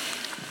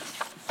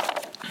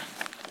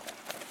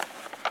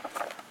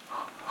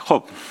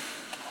خب،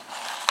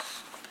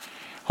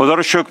 خدا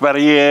رو شکر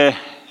برای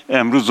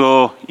امروز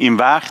و این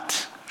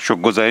وقت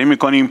شکرگزاری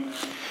میکنیم.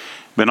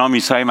 به نام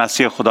عیسی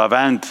مسیح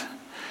خداوند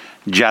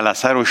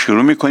جلسه رو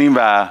شروع میکنیم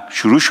و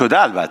شروع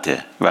شده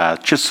البته، و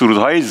چه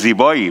سرودهای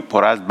زیبایی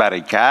پر از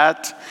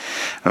برکت.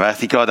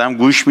 وقتی که آدم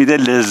گوش میده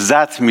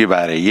لذت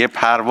میبره، یه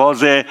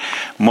پرواز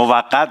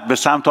موقت به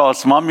سمت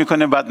آسمان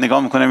میکنه، بعد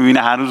نگاه میکنه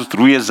میبینه هنوز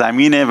روی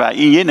زمینه و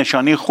این یه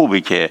نشانه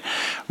خوبی که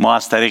ما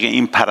از طریق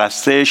این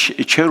پرستش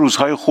چه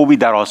روزهای خوبی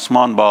در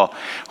آسمان با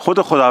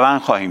خود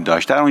خداوند خواهیم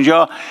داشت. در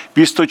اونجا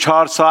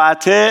 24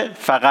 ساعته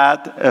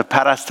فقط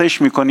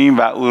پرستش میکنیم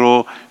و او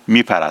رو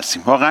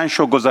میپرستیم. واقعا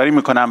شکرگزاری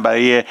میکنم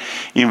برای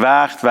این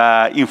وقت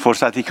و این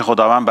فرصتی که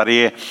خداوند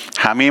برای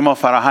همه ما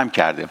فراهم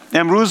کرده.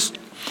 امروز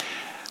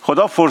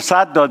خدا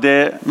فرصت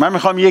داده. من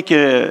میخوام یک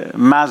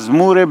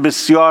مزمور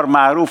بسیار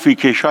معروفی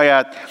که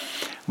شاید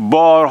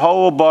بارها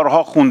و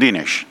بارها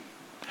خوندینش،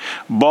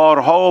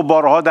 بارها و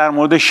بارها در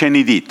مورد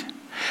شنیدید،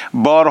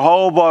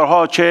 بارها و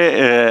بارها چه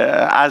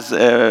از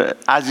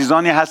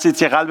عزیزانی هستید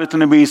که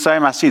قلبتون به عیسی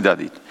مسیح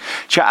دادید،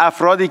 چه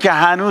افرادی که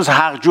هنوز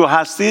حقجو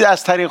هستید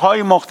از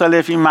طریقهای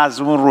مختلف این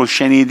مزمور رو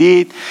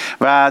شنیدید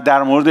و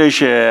در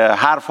موردش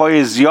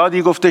حرفهای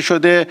زیادی گفته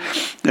شده.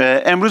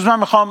 امروز من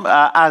میخوام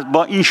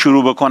با این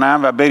شروع بکنم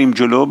و بریم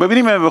جلو،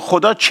 ببینیم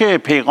خدا چه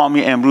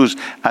پیغامی امروز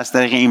از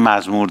طریق این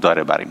مزمور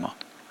داره برای ما.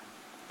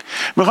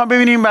 میخوام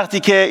ببینیم وقتی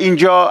که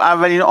اینجا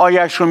اولین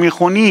آیه‌اش رو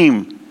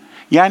میخونیم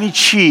یعنی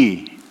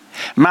چی؟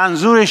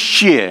 منظورش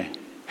چیه؟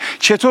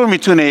 چطور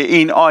میتونه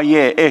این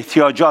آیه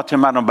احتیاجات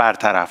من رو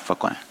برطرف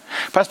بکنه؟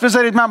 پس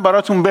بذارید من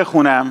براتون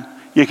بخونم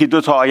یکی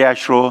دو تا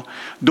آیه‌اش رو،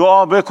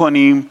 دعا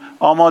بکنیم،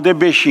 آماده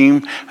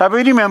بشیم و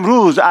ببینیم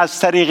امروز از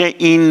طریق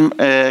این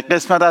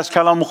قسمت از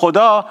کلام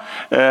خدا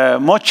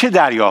ما چه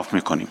دریافت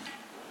میکنیم.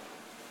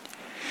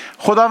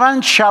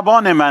 خداوند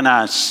شبان من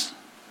است،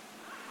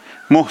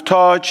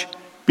 محتاج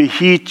به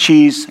هیچ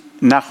چیز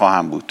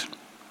نخواهم بود.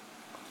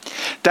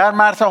 در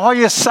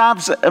مرتعهای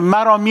سبز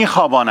مرا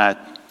میخواباند،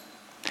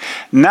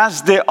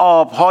 نزد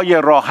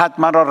آبهای راحت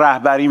مرا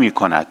رهبری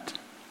میکند.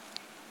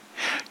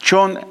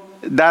 چون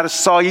در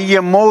سایه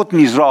موت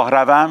نیز راه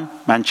روم،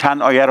 من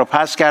چند آیه رو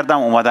پس کردم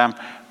اومدم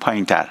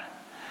پایین تر،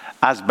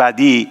 از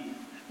بدی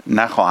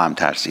نخواهم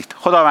ترسید.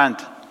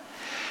 خداوند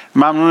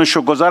ممنون و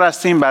شکرگزار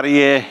هستیم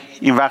برای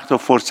این وقت و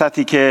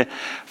فرصتی که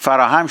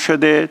فراهم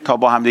شده تا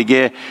با هم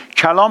دیگه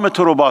کلام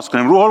تو رو باز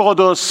کنیم. روح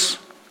القدس،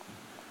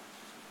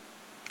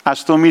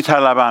 از تو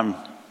میطلبم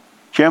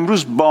که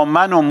امروز با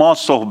من و ما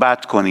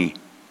صحبت کنی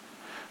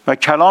و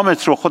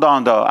کلامت رو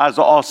خداوند از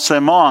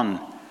آسمان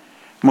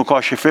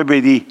مکاشفه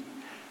بدی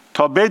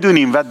تا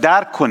بدونیم و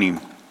درک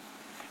کنیم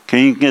که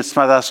این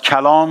قسمت از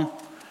کلام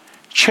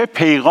چه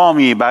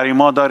پیغامی برای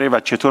ما داره و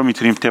چطور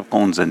میتونیم طبق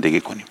اون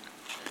زندگی کنیم.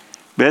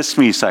 به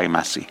اسم عیسی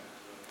مسیح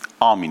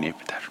آمین.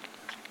 پدر،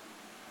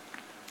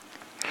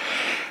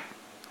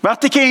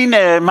 وقتی که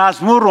این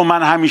مزمور رو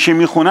من همیشه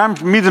میخونم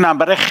میدونم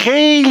برای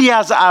خیلی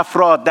از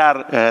افراد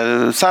در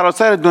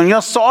سراسر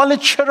دنیا سوال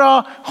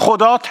چرا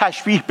خدا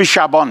تشبیه به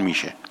شبان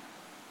میشه؟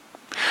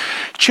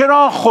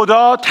 چرا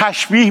خدا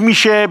تشبیه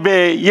میشه به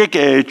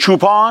یک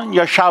چوپان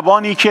یا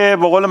شبانی که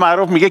به قول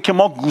معروف میگه که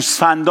ما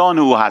گوسفندان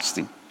او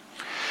هستیم،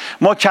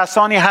 ما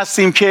کسانی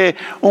هستیم که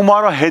او ما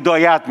را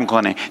هدایت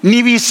میکنه.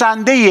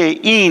 نویسنده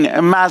این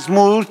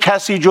مزمور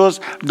کسی جز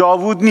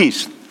داوود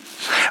نیست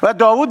و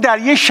داوود در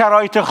یه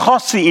شرایط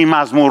خاصی این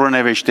مزمور رو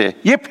نوشته.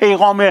 یه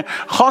پیغام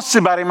خاصی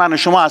برای من و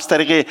شما از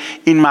طریق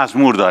این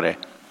مزمور داره.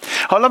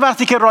 حالا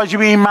وقتی که راجع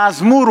به این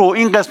مزمور و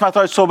این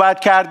قسمت‌های صحبت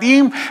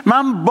کردیم،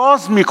 من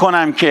باز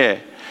میکنم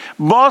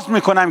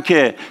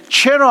که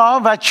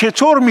چرا و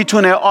چطور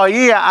میتونه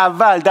آیه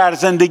اول در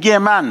زندگی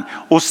من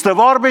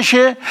استوار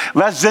بشه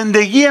و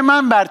زندگی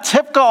من بر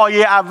طبق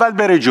آیه اول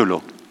بره جلو.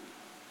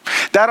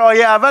 در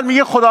آیه اول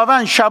میگه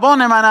خداوند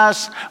شبان من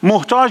است،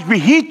 محتاج به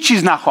هیچ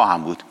چیز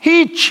نخواهم بود.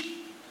 هیچ،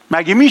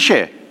 مگه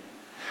میشه؟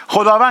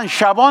 خداوند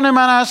شبان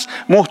من است،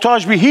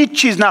 محتاج به هیچ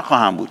چیز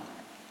نخواهم بود.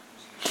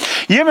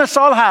 یه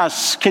مثال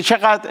هست که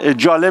چقدر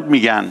جالب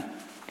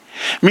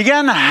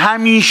میگن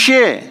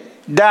همیشه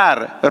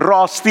در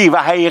راستی و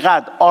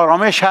حقیقت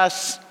آرامش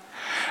هست،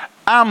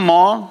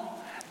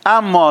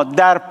 اما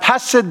در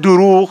پس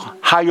دروغ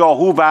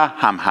هیاهو و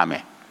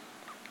همهمه.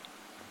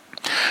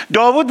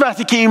 داوود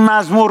وقتی که این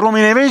مزمور رو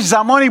می‌نوشت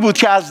زمانی بود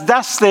که از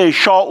دست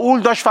شاول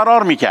داشت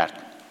فرار میکرد.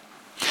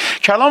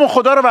 کلام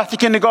خدا رو وقتی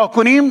که نگاه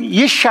کنیم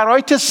یه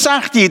شرایط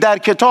سختی در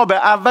کتاب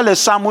اول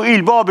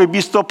سموئیل باب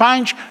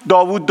 25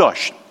 داوود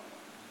داشت.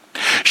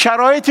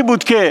 شرایطی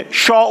بود که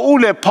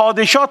شاول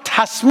پادشاه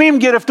تصمیم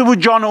گرفته بود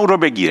جان او رو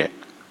بگیره،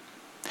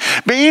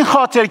 به این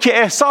خاطر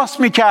که احساس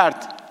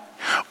میکرد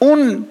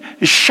اون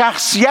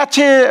شخصیت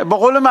به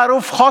قول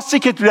معروف خاصی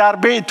که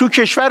تو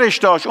کشورش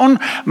داشت، اون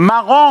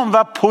مقام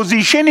و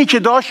پوزیشنی که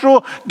داشت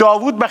رو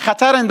داوود به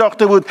خطر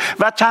انداخته بود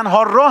و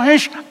تنها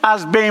راهش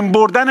از بین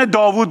بردن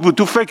داوود بود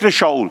تو فکر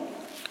شاول.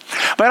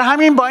 برای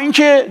همین با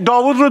اینکه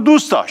داوود رو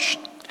دوست داشت،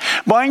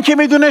 با اینکه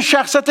میدونه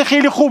شخصیت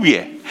خیلی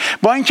خوبیه،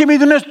 با اینکه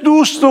میدونه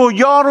دوست و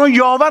یار و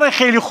یاور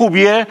خیلی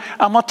خوبیه،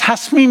 اما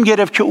تصمیم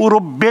گرفت که او رو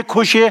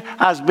بکشه،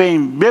 از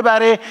بین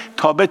ببره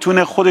تا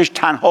بتونه خودش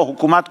تنها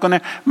حکومت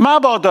کنه.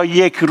 مبادا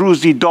یک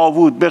روزی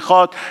داوود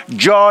بخواد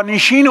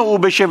جانشین او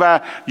بشه و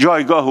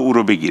جایگاه او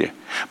رو بگیره.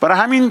 برای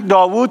همین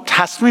داوود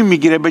تصمیم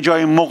میگیره به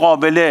جای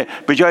مقابله،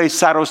 به جای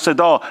سر و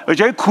صدا، به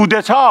جای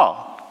کودتا،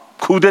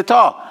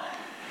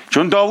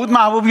 چون داوود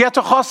محبوبیت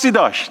خاصی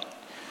داشت.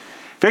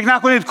 فکر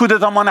نکنید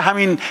کودتا مان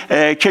همین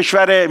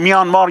کشور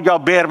میانمار یا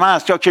برما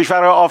است یا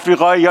کشورهای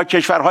آفریقایی یا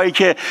کشورهایی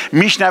که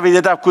میشنوید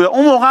در کودتا.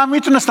 اون موقع هم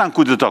میتونستن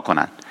کودتا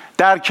کنن.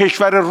 در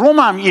کشور روم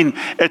هم این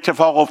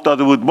اتفاق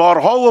افتاده بود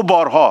بارها و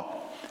بارها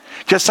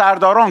که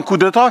سرداران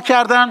کودتا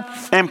کردن،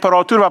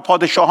 امپراتور و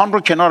پادشاهان رو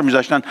کنار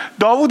میذاشتن.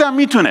 داوود هم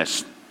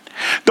میتونست.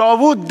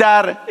 داوود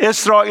در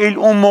اسرائیل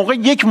اون موقع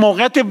یک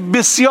موقعیت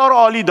بسیار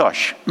عالی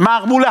داشت،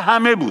 مقبول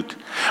همه بود،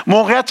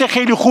 موقعیت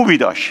خیلی خوبی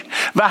داشت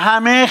و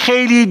همه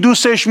خیلی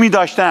دوستش می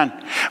داشتن.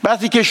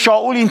 وقتی که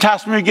شاول این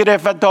تصمیم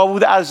گرفت و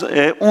داوود از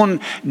اون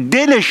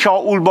دل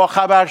شاول با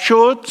خبر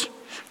شد،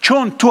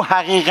 چون تو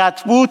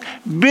حقیقت بود،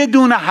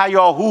 بدون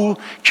هیاهو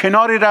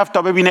کناری رفت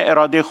تا ببینه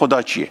اراده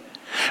خدا چیه،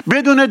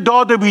 بدون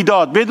داد و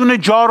بیداد،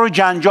 بدون جار و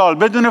جنجال،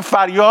 بدون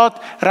فریاد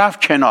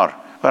رفت کنار.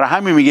 برای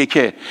همین میگه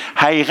که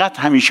حقیقت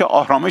همیشه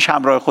آرامش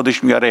همراه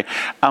خودش میاره،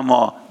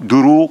 اما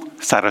دروغ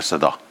سر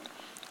صدا.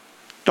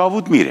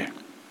 داوود میره،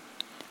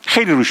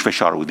 خیلی روش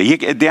فشار بوده،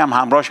 یک عده هم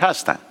همراهش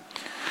هستن،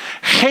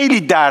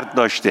 خیلی درد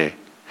داشته،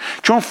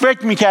 چون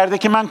فکر میکرده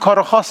که من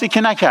کار خاصی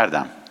که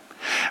نکردم،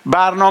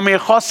 برنامه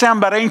خاصی هم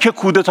برای اینکه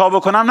کودتا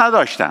بکنم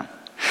نداشتم،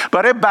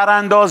 برای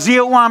براندازی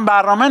او هم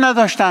برنامه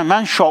نداشتم.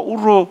 من شاول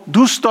رو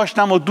دوست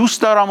داشتم و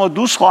دوست دارم و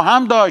دوست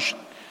خواهم داشت.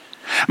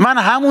 من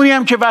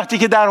همونیم که وقتی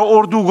که در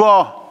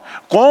اردوگاه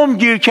قوم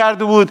گیر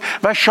کرده بود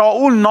و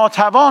شاول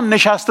ناتوان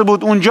نشسته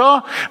بود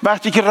اونجا،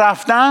 وقتی که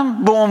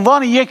رفتم به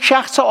عنوان یک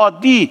شخص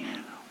عادی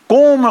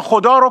قوم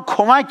خدا رو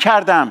کمک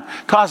کردم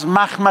تا از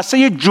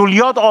مخمسه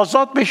جولیاد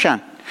آزاد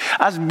بشن،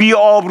 از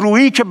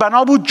بی‌آبرویی که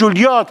بنا بود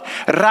جولیاد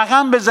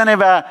رقم بزنه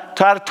و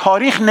در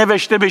تاریخ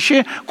نوشته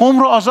بشه، قوم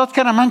رو آزاد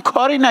کردم. من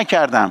کاری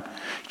نکردم.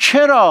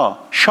 چرا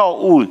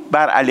شاول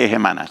بر علیه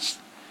من است؟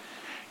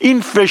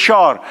 این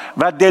فشار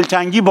و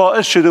دلتنگی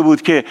باعث شده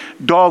بود که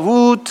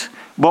داوود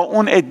با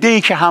اون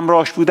عده‌ای که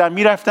همراهش بودن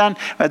میرفتن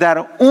و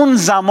در اون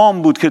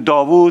زمان بود که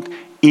داوود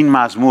این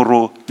مزمور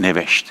رو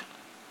نوشت.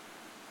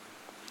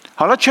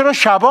 حالا چرا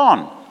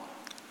شبان؟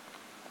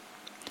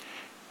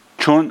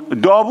 چون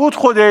داوود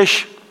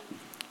خودش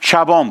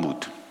شبان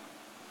بود.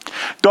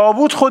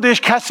 داوود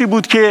خودش کسی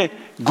بود که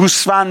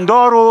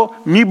گوسفندا رو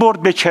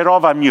میبرد به چرا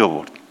و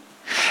میآورد.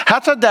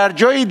 حتی در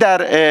جایی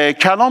در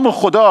کلام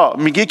خدا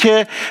میگه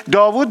که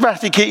داوود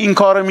وقتی که این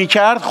کارو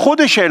میکرد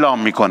خودش اعلام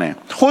میکنه،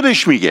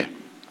 خودش میگه،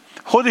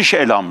 خودش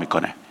اعلام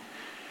میکنه.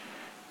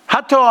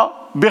 حتی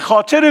به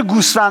خاطر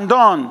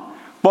گوسفندان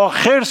با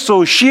خرس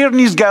و شیر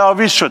نیز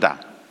گلاویز شدم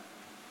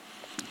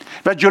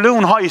و جلوی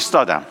اونها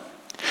ایستادم.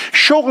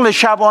 شغل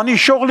شبانی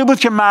شغلی بود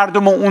که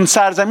مردم اون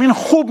سرزمین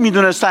خوب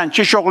میدونستن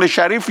چه شغل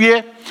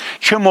شریفیه،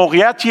 چه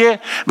موقعیتیه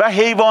و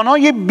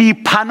حیوانای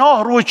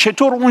بیپناه رو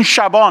چطور اون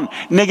شبان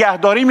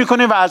نگهداری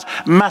میکنه و از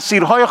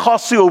مسیرهای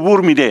خاصی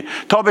عبور میده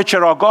تا به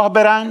چراگاه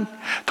برن،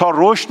 تا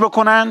رشد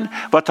بکنن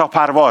و تا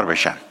پروار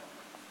بشن.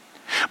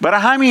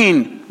 برای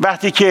همین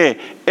وقتی که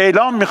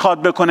اعلام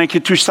میخواد بکنه که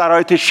توی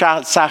شرایط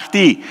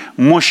سختی،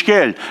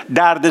 مشکل،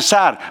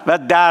 دردسر و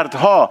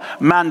دردها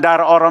من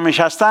در آرامش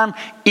هستم،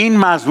 این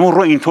مزمور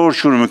رو اینطور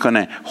شروع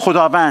میکنه: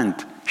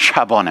 خداوند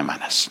شبان من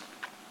است.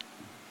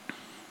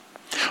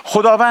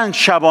 خداوند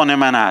شبان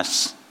من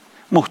است،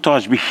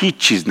 محتاج به هیچ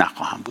چیز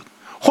نخواهم بود.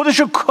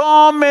 خودشو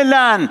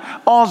کاملا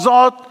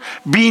آزاد،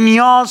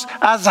 بی‌نیاز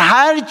از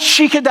هر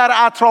چی که در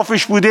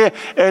اطرافش بوده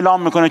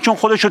اعلام میکنه، چون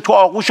خودشو تو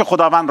آغوش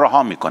خداوند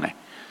رها میکنه.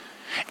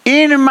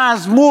 این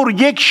مزمور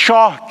یک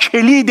شاه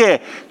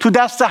کلیده تو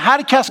دست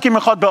هر کس که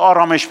میخواد به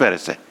آرامش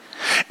برسه.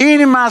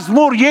 این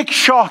مزمور یک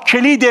شاه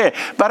کلیده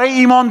برای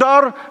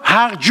ایماندار،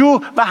 حقجو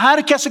و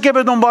هر کسی که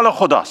به دنبال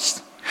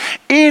خداست.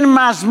 این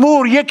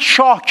مزمور یک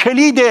شاه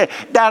کلیده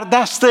در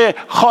دست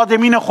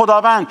خادمین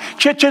خداوند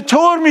که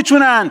چطور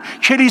میتونن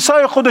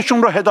کلیسای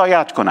خودشون رو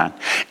هدایت کنن.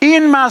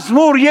 این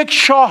مزمور یک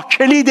شاه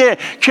کلیده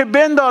که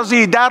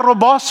بندازی در رو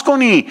باز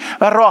کنی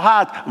و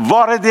راحت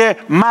وارد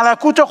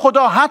ملکوت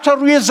خدا حتی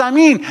روی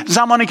زمین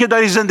زمانی که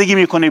داری زندگی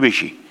میکنی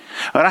بشی.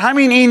 برای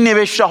همین این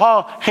نوشته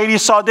ها خیلی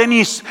ساده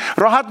نیست.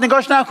 راحت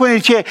نگاش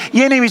نکنید که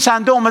یه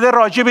نویسنده اومده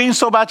راجع به این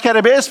صحبت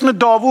کرده به اسم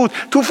داوود،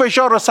 تو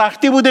فشار و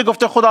سختی بوده،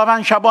 گفته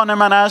خداوند شبان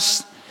من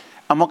است،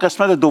 اما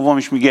قسمت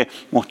دومش میگه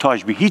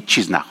محتاج به هیچ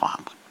چیز نخواهم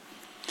بود.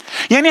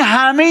 یعنی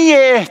همه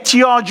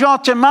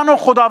احتیاجات منو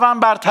خداوند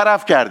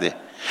برطرف کرده،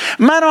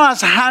 منو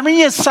از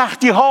همه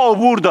سختی ها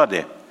عبور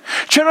داده.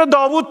 چرا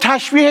داوود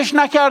تشبیهش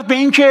نکرد به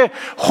این که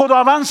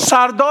خداوند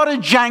سردار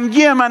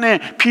جنگی منه،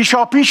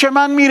 پیشا پیش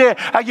من میره،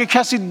 اگه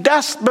کسی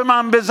دست به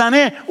من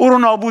بزنه او رو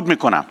نابود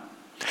میکنم.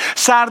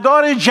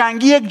 سردار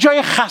جنگی یک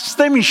جای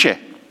خسته میشه،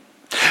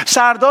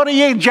 سردار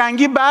یک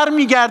جنگی بر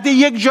میگرده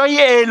یک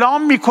جایی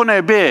اعلام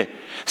میکنه به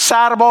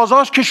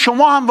سربازاش که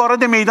شما هم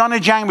وارد میدان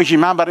جنگ بشید.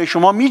 من برای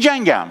شما می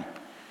جنگم،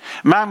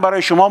 من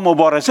برای شما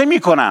مبارزه می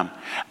کنم،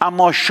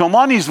 اما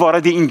شما نیز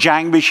وارد این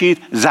جنگ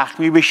بشید،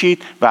 زخمی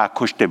بشید و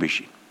کشته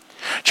بشید.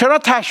 چرا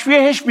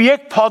تشبیهش به یک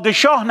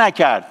پادشاه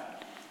نکرد؟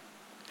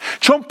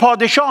 چون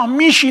پادشاه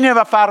میشینه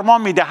و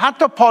فرمان میده.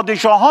 حتی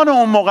پادشاهان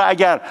اون موقع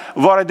اگر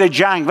وارد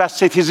جنگ و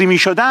ستیزی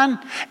میشدن،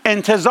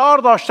 انتظار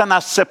داشتن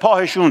از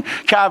سپاهشون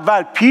که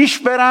اول پیش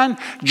برن،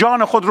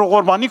 جان خود رو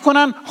قربانی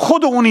کنن.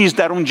 خود اون نیز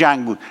در اون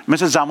جنگ بود.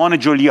 مثل زمان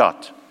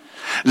جولیاد،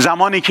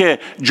 زمانی که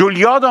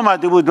جولیاد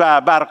آمده بود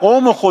و بر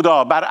قوم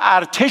خدا، بر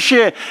ارتش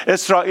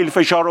اسرائیل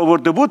فشار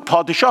آورده بود،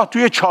 پادشاه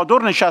توی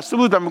چادر نشسته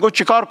بود و میگفت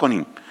چیکار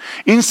کنیم؟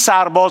 این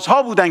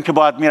سربازها بودن که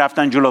باید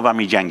میرفتن جلو و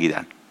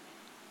میجنگیدن.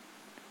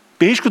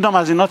 به هیچ کدام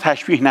از اینا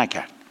تشبیه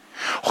نکرد.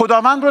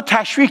 خداوند رو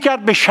تشبیه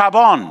کرد به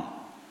شبان،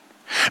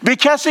 به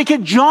کسی که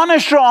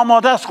جانش رو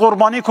آماده است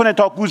قربانی کنه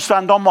تا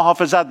گوسفندان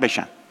محافظت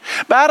بشن.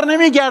 بر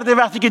نمیگرده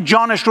وقتی که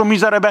جانش رو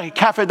میذاره به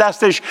کف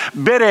دستش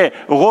بره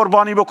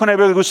قربانی بکنه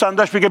به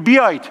گوسفنداش بگه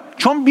بیایید،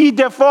 چون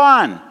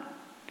بی‌دفاعن،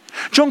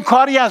 چون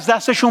کاری از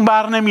دستشون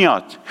بر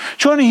نمیاد،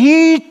 چون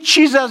هیچ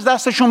چیز از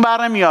دستشون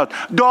بر نمیاد.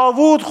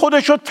 داوود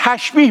خودش رو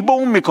تشبیه به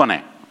اون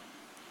میکنه.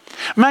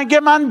 مگه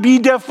من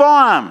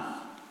بی‌دفاعم؟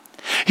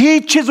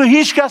 هیچ چیز و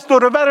هیچ کس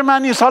دور و بر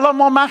من نیست. حالا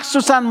ما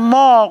مخصوصا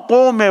ما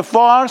قوم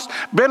فارس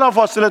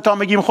بلافاصله تا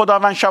میگیم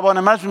خداوند شبان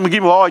من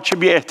میگیم وای چه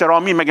بی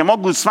احترامی، مگه ما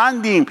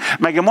گوسفندیم،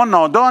 مگه ما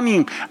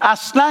نادانیم؟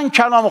 اصلا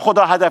کلام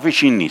خدا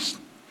هدفش این نیست،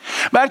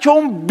 بلکه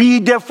اون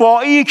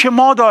بی‌دفاعی که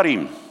ما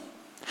داریم،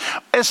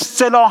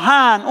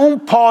 اصطلاحاً اون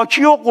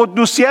پاکی و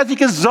قدوسیتی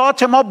که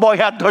ذات ما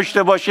باید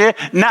داشته باشه،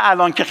 نه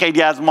الان که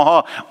خیلی از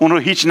ماها اون رو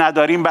هیچ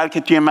نداریم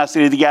بلکه توی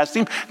مسیر دیگه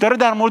هستیم، داره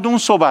در مورد اون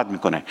صحبت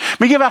میکنه.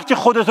 میگه وقتی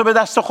خودتو به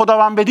دست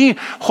خداوند بدی،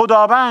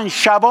 خداوند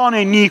شبان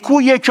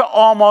نیکویه که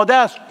آماده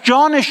است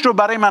جانش رو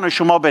برای من و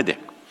شما بده.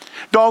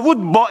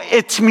 داوود با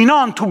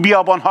اطمینان تو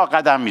بیابانها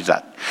قدم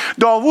میزد.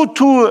 داوود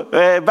تو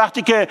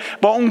وقتی که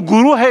با اون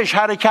گروهش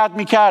حرکت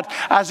میکرد،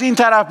 از این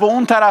طرف به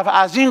اون طرف،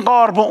 از این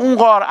غار به اون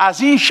غار،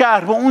 از این شهر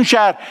به اون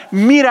شهر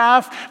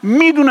میرفت،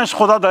 میدونست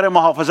خدا داره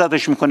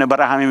محافظتش میکنه.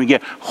 برای همین میگه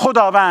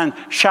خداوند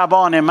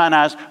شبان من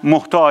است،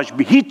 محتاج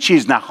به هیچ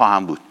چیز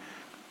نخواهم بود.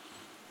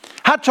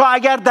 حتی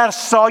اگر در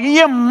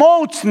سایه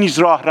موت نیز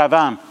راه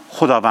روم،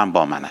 خداوند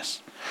با من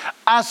است.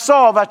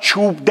 عصا و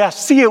چوب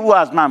دستی او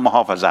از من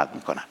محافظت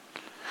میکنن.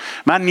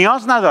 من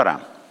نیاز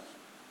ندارم.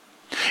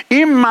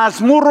 این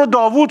مزمور رو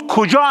داوود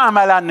کجا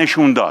عملا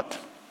نشون داد؟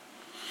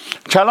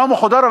 کلام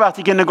خدا رو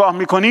وقتی که نگاه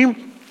میکنیم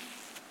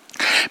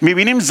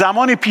میبینیم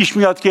زمانی پیش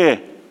میاد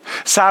که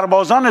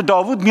سربازان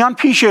داوود میان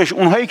پیشش،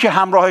 اونهایی که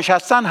همراهش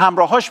هستن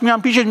همراهاش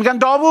میان پیشش، میگن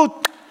داوود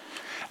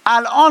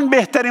الان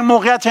بهترین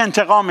موقعیت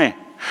انتقامه،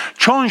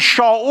 چون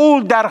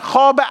شاول در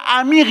خواب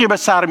عمیقی به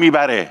سر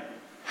میبره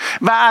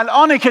و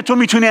الانه که تو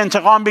میتونی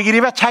انتقام بگیری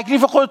و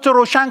تکلیف خودت رو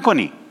روشن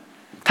کنی.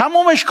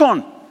 تمومش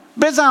کن،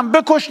 بزن،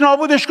 بکش،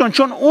 نابودش کن،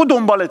 چون او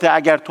دنبالته.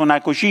 اگر تو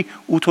نکشی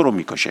او تو رو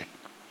میکشه.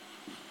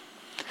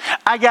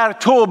 اگر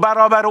تو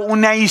برابر او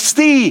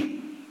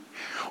نیستی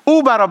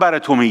او برابر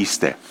تو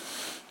میسته.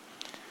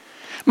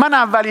 من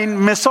اولین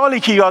مثالی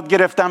که یاد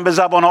گرفتم به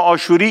زبان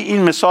آشوری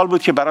این مثال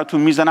بود که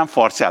براتون میزنم،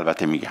 فارسی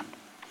البته میگم.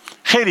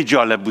 خیلی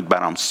جالب بود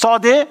برام،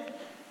 ساده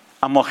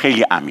اما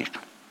خیلی عمیق.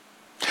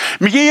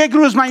 میگه یک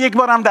روز من یک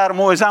بارم در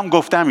موعظه‌ام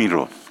گفتم این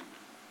رو.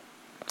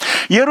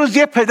 یه روز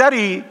یه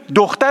پدری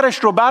دخترش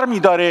رو بر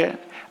میداره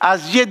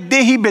از یه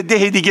دهی به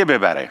ده دیگه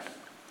ببره.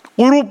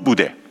 غروب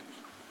بوده،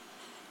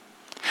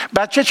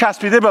 بچه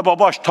چسبیده به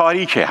باباش،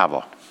 تاریکه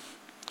هوا،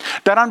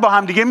 دارن با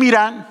هم دیگه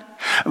میرن.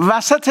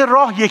 وسط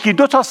راه یکی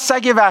دو تا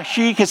سگ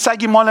وحشی که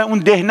سگی مال اون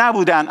ده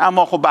نبودن،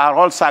 اما خب به هر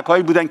حال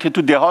سگ‌هایی بودن که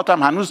تو دهات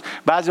هم هنوز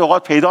بعضی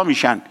اوقات پیدا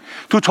میشن،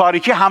 تو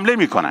تاریکی حمله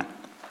میکنن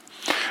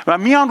و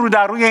میان رو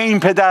در روی این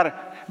پدر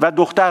و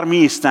دختر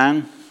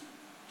میایستن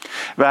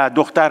و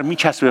دختر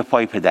میچسبه به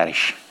پای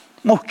پدرش،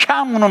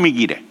 محکم اونو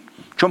میگیره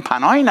چون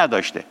پناهی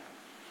نداشته.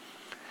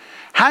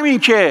 همین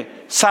که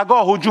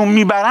سگا هجوم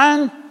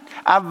میبرن،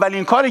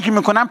 اولین کاری که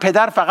میکنن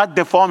پدر فقط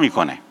دفاع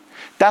میکنه،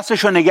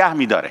 دستشو نگه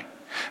میداره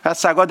و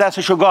سگا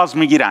دستشو گاز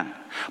میگیرن،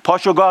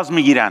 پاشو گاز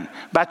میگیرن.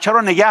 بچه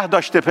رو نگه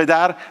داشته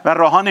پدر و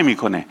رها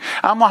نمیکنه،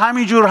 اما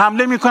همینجور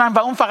حمله میکنن و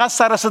اون فقط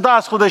سر صدا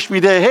از خودش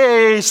میده،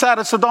 هی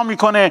سر صدا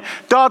میکنه،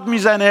 داد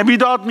میزنه،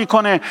 بیداد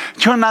میکنه.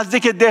 چون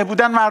نزدیک ده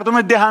بودن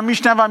مردم ده هم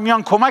میشنن و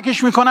میان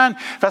کمکش میکنن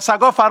و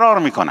سگا فرار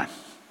میکنن.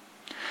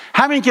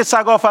 همین که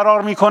سگا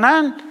فرار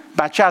میکنن،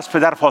 بچه از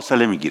پدر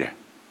فاصله میگیره،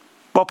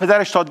 با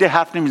پدرش تا ده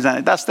حرف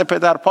نمیزنه، دست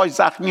پدر پای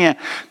زخمیه،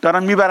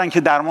 دارن میبرن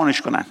که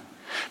درمانش کنن.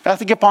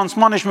 وقتی که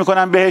پانسمانش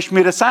میکنن بهش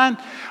میرسن،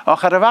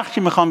 آخر وقت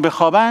که میخوان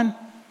بخوابن،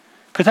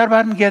 پدر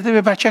برمیگرده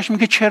به بچهش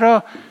میگه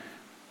چرا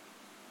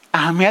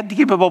اهمیت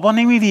دیگه به بابا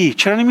نمیدی؟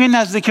 چرا نمیای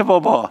نزدیک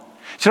بابا؟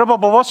 چرا با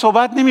بابا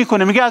صحبت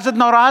نمیکنه؟ میگه ازت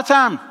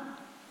ناراحتم.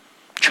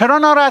 چرا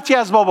ناراحتی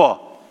از بابا؟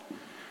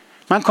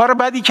 من کار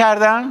بدی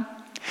کردم؟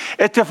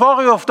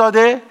 اتفاقی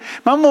افتاده؟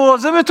 من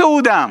مواظب تو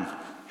بودم،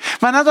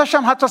 من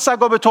نداشتم حتی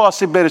سگا به تو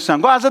آسیب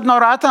برسن. گو ازت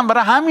ناراحتم.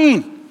 برای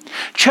همین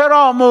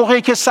چرا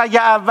موقعی که سگ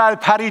اول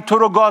پرید تو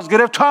رو گاز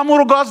گرفت، تو هم او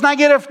رو گاز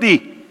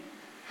نگرفتی؟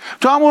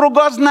 تو هم او رو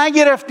گاز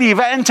نگرفتی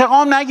و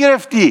انتقام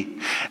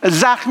نگرفتی،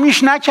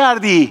 زخمیش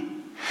نکردی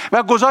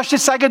و گذاشتی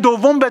سگ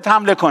دوم بهت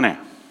حمله کنه.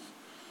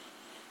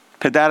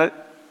 پدر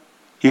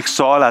یک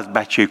سوال از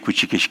بچه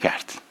کوچیکش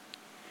کرد.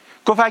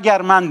 گفت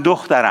اگر من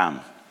دخترم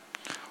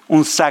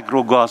اون سگ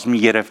رو گاز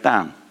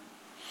میگرفتم،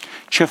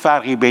 چه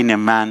فرقی بین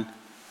من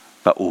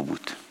و او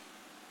بود؟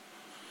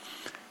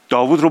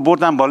 داوود رو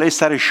بردن بالای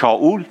سر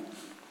شاول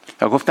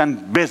و گفتن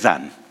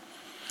بزن،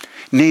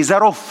 نیزه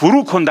رو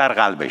فرو کن در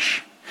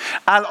قلبش،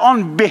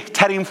 الان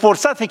بهترین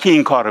فرصته که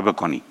این کار رو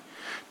بکنی.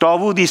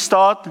 داوود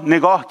ایستاد،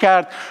 نگاه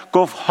کرد،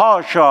 گفت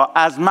هاشا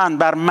از من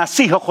بر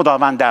مسیح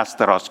خداوند دست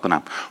دراز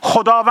کنم.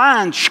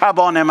 خداوند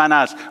شبان من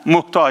است،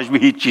 محتاج به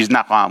هیچ چیز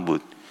نخواهم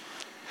بود.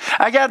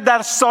 اگر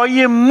در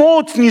سایه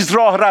موت نیز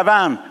راه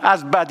روم،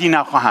 از بدی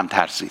نخواهم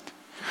ترسید.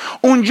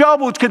 اونجا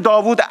بود که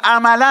داوود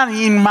عملا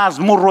این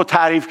مزمور رو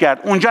تعریف کرد.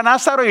 اونجا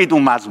نسرایید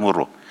اون مزمور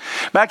رو،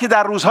 بلکه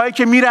در روزهایی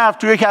که میرفت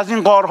توی یکی از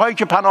این غارهایی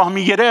که پناه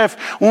میگرفت،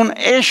 اون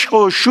عشق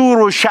و شور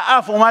و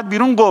شعف اومد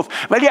بیرون گفت،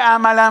 ولی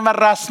عملا و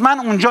رسما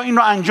اونجا این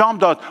رو انجام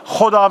داد.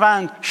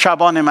 خداوند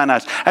شبان من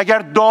است. اگر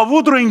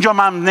داوود رو اینجا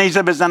من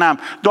نیزه بزنم،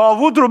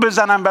 داوود رو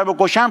بزنم و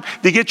بکشم،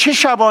 دیگه چه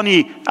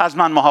شبانی از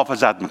من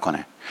محافظت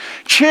میکنه؟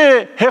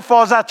 چه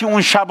حفاظتی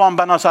اون شبان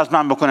بناس از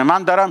من بکنه؟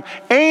 من دارم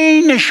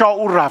عین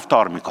شاول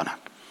رفتار میکنم.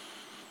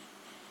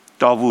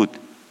 داوود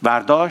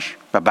برداشت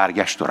و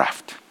برگشت و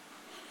رفت.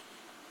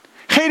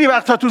 خیلی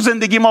وقتا تو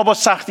زندگی ما با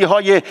سختی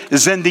های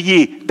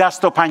زندگی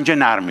دست و پنجه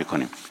نرم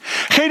میکنیم.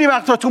 خیلی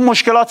وقتا تو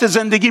مشکلات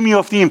زندگی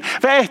میافتیم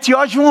و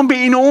احتیاجمون به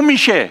این و اون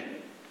میشه.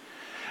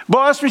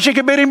 باعث میشه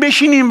که بریم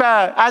بشینیم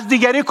و از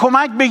دیگری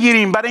کمک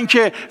بگیریم، برای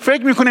اینکه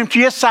فکر میکنیم که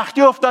یه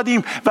سختی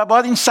افتادیم و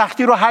باید این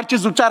سختی رو هر چه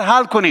زودتر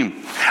حل کنیم.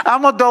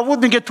 اما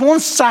داوود میگه تو اون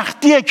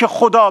سختیه که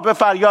خدا به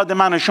فریاد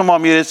من و شما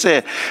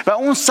میرسه و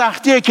اون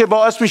سختیه که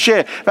باعث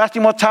میشه وقتی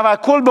ما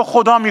توکل به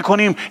خدا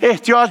میکنیم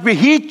احتیاج به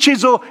هیچ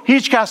چیز و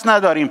هیچ کس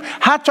نداریم،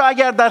 حتی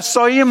اگر در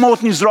سایه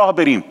موت نیز راه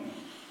بریم.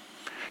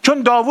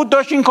 چون داوود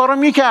داشت این کارو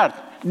میکرد.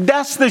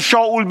 دست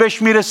شاول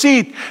بهش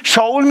میرسید،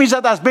 شاول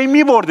میزد از بین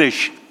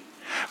میبردش.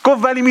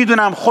 گفت ولی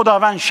میدونم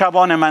خداوند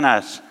شبان من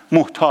است،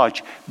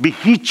 محتاج به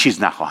هیچ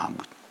چیز نخواهم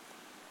بود.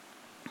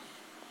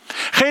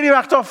 خیلی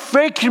وقتا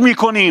فکر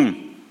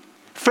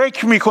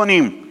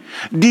میکنیم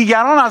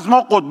دیگران از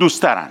ما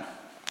قدوس‌ترن،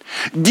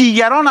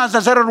 دیگران از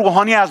نظر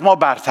روحانی از ما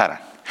برترن.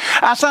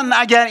 اصلا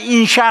اگر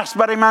این شخص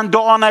برای من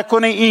دعا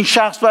نکنه، این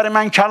شخص برای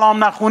من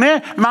کلام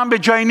نخونه، من به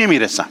جایی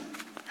نمیرسم.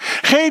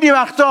 خیلی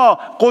وقتا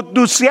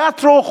قدوسیت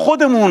رو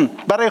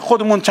برای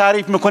خودمون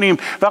تعریف میکنیم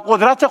و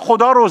قدرت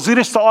خدا رو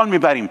زیر سوال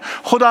میبریم.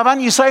 خداوند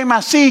عیسی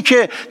مسیحی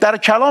که در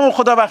کلام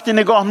خدا وقتی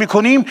نگاه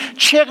میکنیم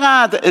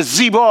چقدر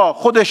زیبا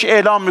خودش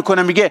اعلام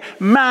میکنه، میگه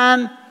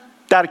من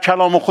در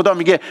کلام خدا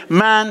میگه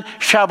من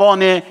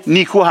شبان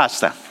نیکو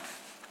هستم.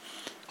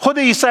 خود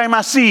عیسی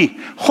مسیح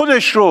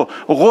خودش رو،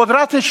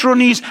 قدرتش رو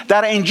نیز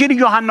در انجیل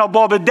یوحنا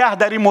باب 10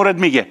 در این مورد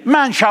میگه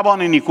من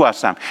شبان نیکو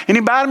هستم.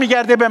 یعنی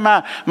برمیگرده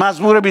به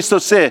مزمور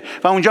 23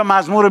 و اونجا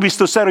مزمور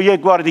 23 رو یک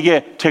بار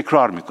دیگه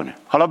تکرار میکنه.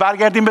 حالا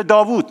برگردیم به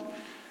داوود.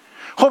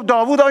 خب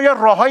داوود آیا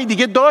راههای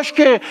دیگه داشت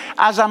که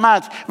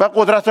عظمت و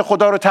قدرت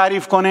خدا رو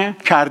تعریف کنه؟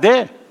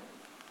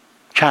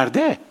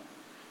 کرده.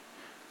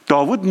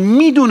 داوود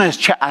میدونست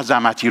چه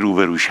عظمتی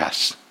روبروش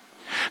هست.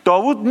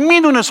 داوود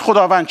میدونست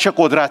خداوند چه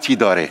قدرتی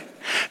داره.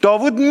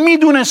 داوود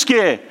میدونست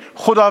که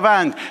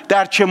خداوند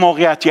در چه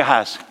موقعیتی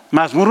هست.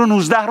 مزمور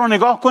 19 رو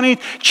نگاه کنید،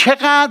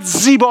 چقدر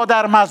زیبا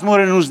در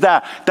مزمور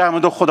 19 در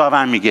مورد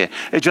خداوند میگه.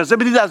 اجازه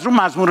بدید از رو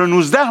مزمور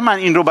 19 من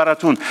این رو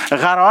براتون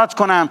قرائت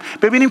کنم،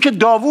 ببینیم که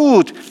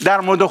داوود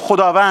در مورد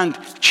خداوند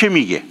چه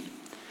میگه.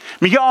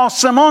 میگه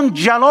آسمان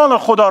جلال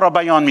خدا را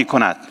بیان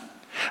میکند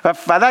و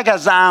فلک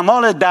از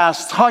اعمال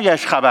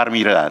دستهایش خبر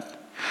می‌دهد.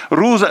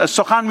 روز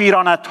سخن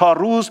میراند تا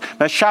روز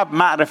و شب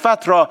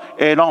معرفت را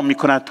اعلام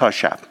میکند تا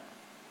شب.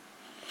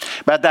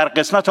 و در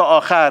قسمت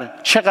آخر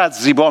چقدر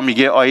زیبا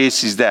میگه، آیه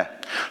 13: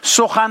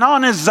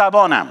 سخنان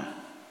زبانم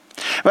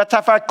و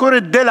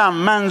تفکر دلم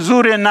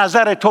منظور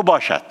نظر تو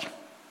باشد،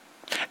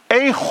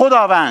 ای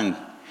خداوند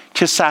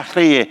که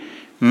صخره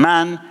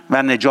من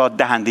و نجات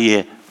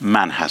دهنده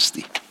من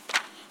هستی.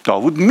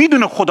 داوود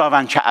میدونه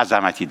خداوند چه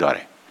عظمتی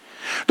داره.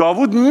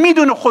 داوود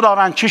میدونه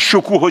خداوند چه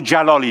شکوه و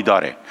جلالی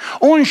داره.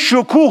 اون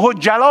شکوه و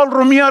جلال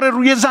رو میاره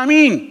روی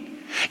زمین،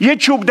 یه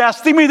چوب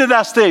دستی میده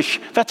دستش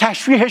و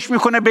تشبیهش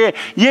میکنه به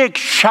یک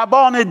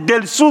شبان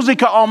دلسوزی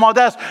که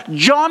آماده است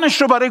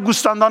جانش رو برای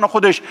گوسفندان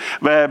خودش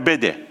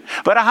بده.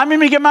 برای همین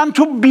میگه من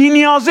تو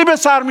بی‌نیازی به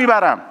سر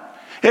میبرم،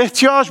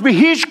 احتیاج به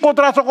هیچ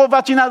قدرت و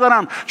قوتی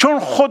ندارم، چون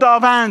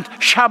خداوند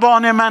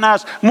شبان من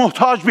است،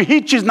 محتاج به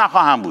هیچ چیز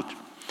نخواهم بود.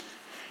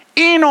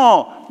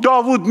 اینو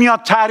داوود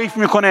میاد تعریف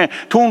میکنه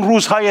تو اون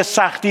روزهای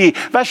سختی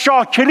و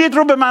شاه کلید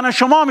رو به من و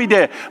شما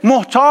میده،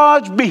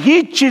 محتاج به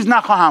هیچ چیز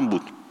نخواهم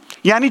بود.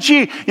 یعنی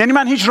چی؟ یعنی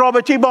من هیچ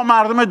رابطه‌ای با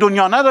مردم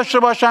دنیا نداشته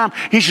باشم،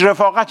 هیچ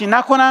رفاقتی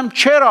نکنم.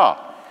 چرا؟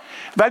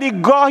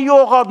 ولی گاهی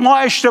اوقات ما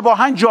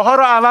اشتباهاً جاها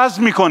رو عوض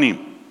میکنیم.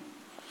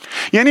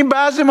 یعنی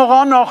بعضی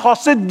موقع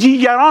ناخواسته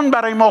دیگران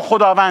برای ما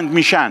خداوند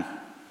میشن،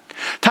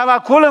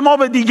 توکل ما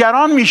به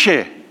دیگران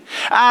میشه.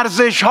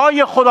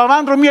 ارزش‌های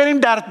خداوند رو میاریم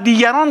در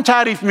دیگران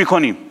تعریف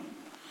میکنیم.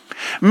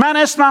 من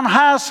اسمم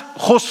هست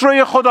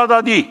خسرو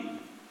خدادادی.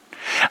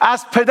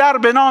 از پدر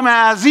به نام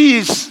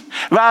عزیز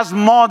و از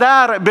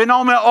مادر به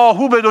نام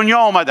آهو به دنیا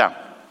آمدم.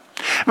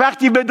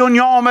 وقتی به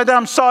دنیا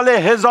آمدم سال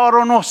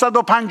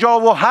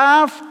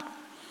 1957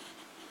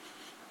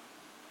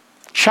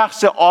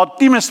 شخص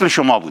عادی مثل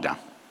شما بودم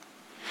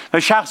و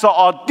شخص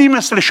عادی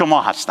مثل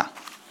شما هستم.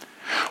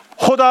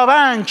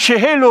 خداوند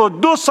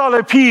 42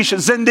 سال پیش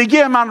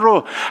زندگی من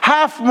رو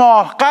 7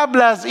 ماه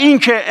قبل از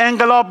اینکه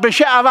انقلاب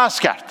بشه عوض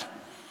کرد.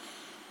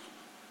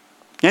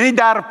 یعنی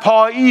در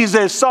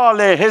پاییز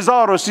سال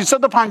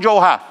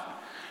 1357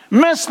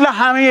 مثل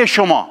همه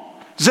شما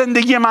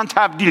زندگی من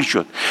تبدیل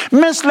شد.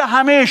 مثل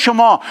همه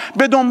شما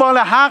به دنبال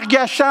حق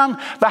گشتم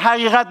و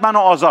حقیقت منو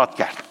آزاد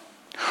کرد.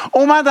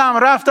 اومدم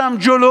رفتم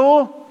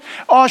جلو،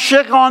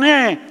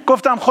 عاشقانه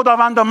گفتم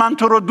خداوند من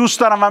تو رو دوست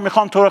دارم و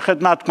میخوام تو رو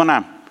خدمت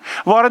کنم.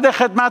 وارد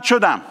خدمت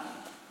شدم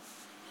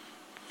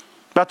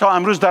و تا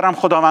امروز دارم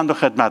خداوند رو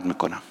خدمت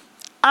میکنم.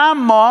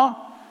 اما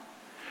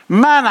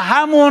من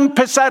همون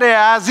پسر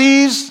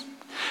عزیز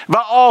و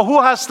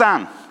آهو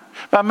هستم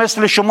و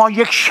مثل شما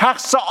یک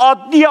شخص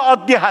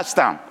عادی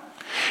هستم.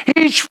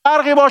 هیچ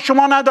فرقی با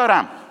شما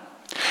ندارم.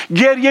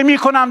 گریه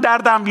میکنم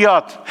دردم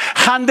بیاد،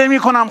 خنده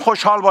میکنم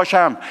خوشحال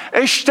باشم،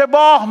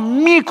 اشتباه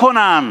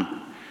میکنم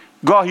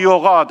گاهی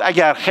اوقات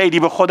اگر خیلی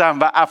به خودم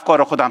و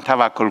افکار خودم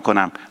توکل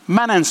کنم.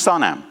 من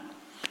انسانم،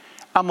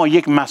 اما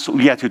یک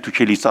مسئولیتی تو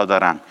کلیسا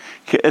دارم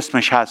که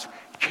اسمش هست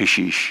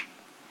کشیش.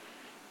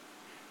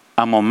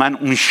 اما من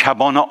اون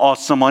شبان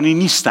آسمانی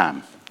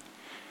نیستم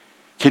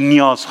که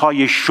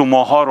نیازهای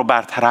شماها رو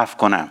برطرف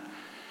کنم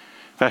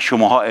و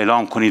شماها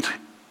اعلام کنید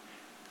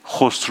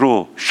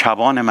خسرو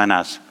شبان من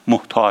است،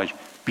 محتاج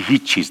به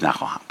هیچ چیز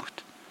نخواهم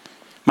بود.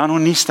 من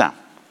اون نیستم.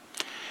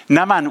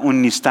 نه من اون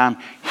نیستم،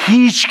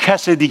 هیچ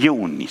کس دیگه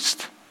اون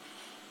نیست.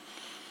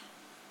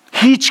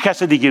 هیچ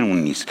کس دیگه اون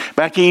نیست.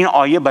 بلکه این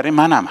آیه برای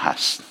منم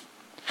هست.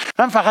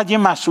 من فقط یه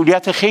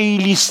مسئولیت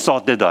خیلی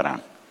ساده دارم.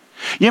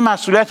 یه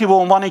مسئولیتی به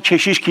عنوان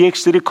کشیش که یک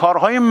سری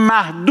کارهای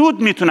محدود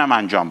میتونم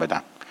انجام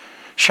بدم.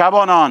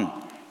 شبانان،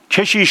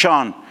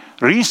 کشیشان،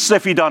 ریش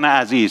سفیدان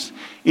عزیز،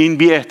 این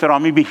بی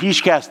احترامی به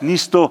هیچ کس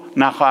نیست و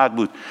نخواهد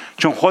بود.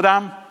 چون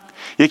خودم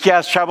یکی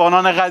از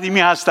شبانان قدیمی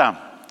هستم،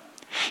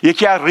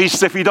 یکی از ریش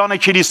سفیدان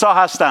کلیسا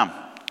هستم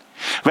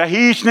و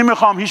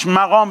نمیخوام هیچ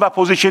مقام و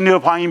پوزیشنی رو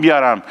پایین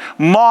بیارم.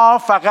 ما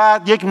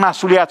فقط یک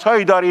مسئولیت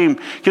هایی داریم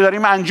که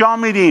داریم انجام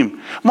میدیم.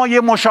 ما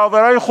یه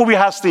مشاورای خوبی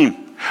هستیم،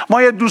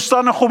 ما یه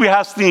دوستان خوبی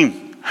هستیم،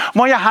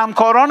 ما یه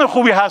همکاران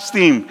خوبی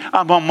هستیم،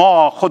 اما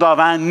ما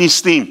خداوند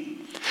نیستیم.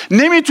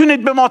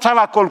 نمیتونید به ما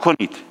توکل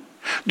کنید.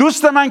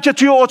 دوست من که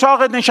توی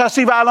اتاق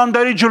نشستی و الان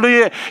داری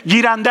جلوی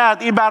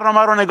گیرنده‌ات این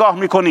برنامه رو نگاه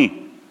میکنی،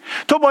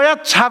 تو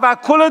باید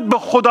توکلت به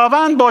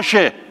خداوند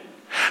باشه.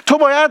 تو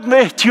باید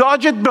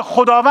احتیاجت به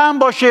خداوند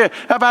باشه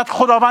و بعد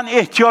خداوند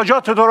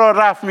احتیاجات تو رو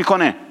رفع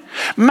میکنه.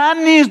 من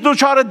نیز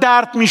دوچار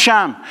درد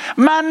میشم،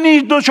 من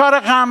نیز دوچار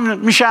غم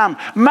میشم،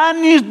 من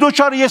نیز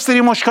دوچار یه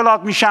سری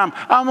مشکلات میشم،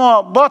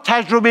 اما با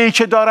تجربه‌ای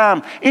که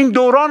دارم، این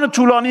دوران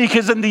طولانی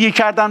که زندگی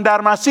کردم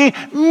در مسیح،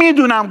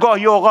 میدونم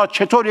گاهی اوقات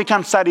چطور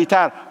یکم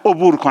سریعتر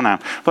عبور کنم.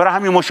 برای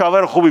همین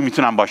مشاور خوبی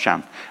میتونم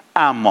باشم،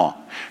 اما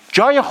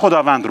جای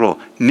خداوند رو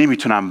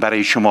نمیتونم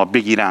برای شما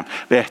بگیرم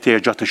و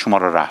احتیاجات شما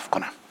رو رفع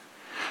کنم.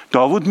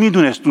 داوود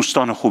میدونست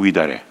دوستان خوبی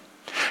داره.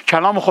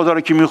 کلام خدا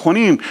رو که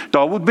میخونیم،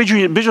 داوود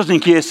بجز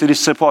اینکه یه سری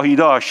سپاهی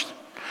داشت،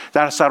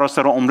 در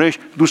سراسر عمرش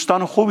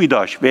دوستان خوبی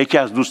داشت و یکی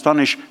از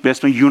دوستانش به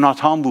اسم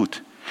یوناتان بود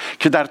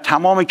که در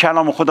تمام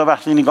کلام خدا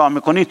وقتی نگاه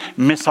میکنید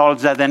مثال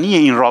زدنی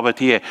این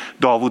رابطه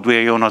داوود و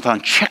یوناتان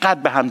چقدر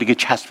به هم دیگه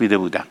چسبیده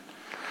بودن.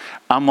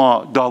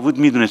 اما داوود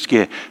میدونست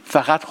که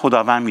فقط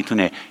خداوند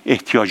میتونه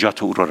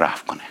احتیاجات او رو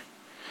رفع کنه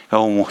و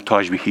او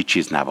محتاج به هیچ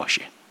چیز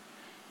نباشه.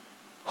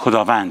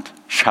 خداوند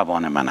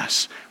شبان من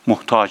است،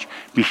 محتاج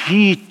به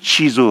هیچ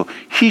چیز و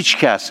هیچ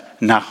کس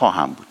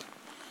نخواهم بود.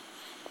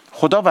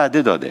 خدا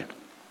وعده داده.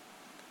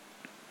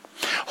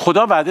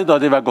 خدا وعده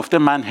داده و گفته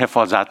من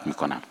حفاظت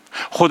میکنم.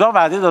 خدا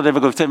وعده داده و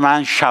گفته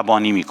من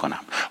شبانی میکنم.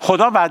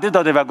 خدا وعده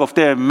داده و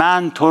گفته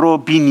من تو رو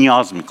بی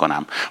نیاز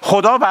میکنم.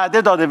 خدا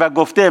وعده داده و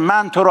گفته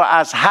من تو رو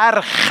از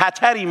هر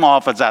خطری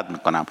محافظت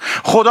میکنم.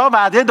 خدا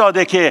وعده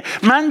داده که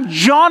من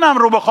جانم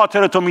رو به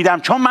خاطر تو میدم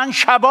چون من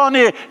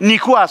شبان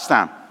نیکو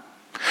هستم.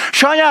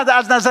 شاید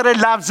از نظر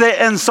لفظ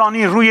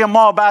انسانی روی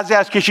ما بعضی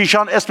از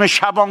کشیشان اسم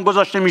شبان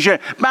گذاشته میشه.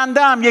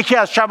 بنده هم یکی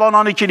از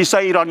شبانان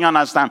کلیسای ایرانیان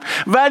هستم،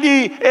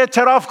 ولی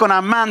اعتراف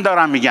کنم من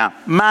دارم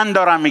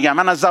میگم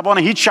من از زبان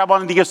هیچ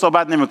شبان دیگه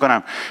صحبت نمی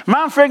کنم.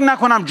 من فکر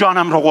نکنم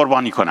جانم رو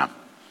قربانی کنم،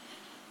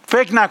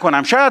 فکر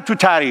نکنم، شاید تو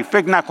تعریف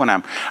فکر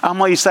نکنم،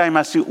 اما عیسی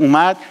مسیح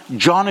اومد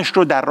جانش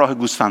رو در راه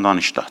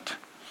گوسفندانش داد،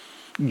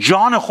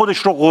 جان خودش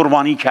رو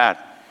قربانی کرد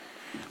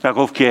و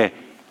گفت که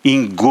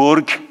این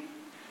گرگ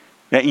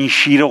و این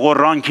شیر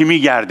قران که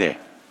میگرده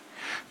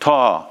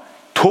تا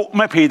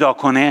طعمه پیدا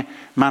کنه،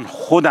 من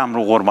خودم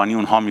رو قربانی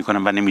اونها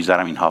میکنم و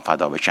نمیذارم اینها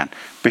فدا بشن،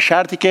 به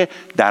شرطی که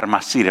در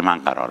مسیر من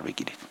قرار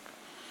بگیرید.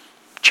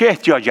 چه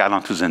احتیاجی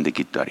الان تو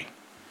زندگیت داری؟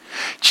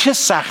 چه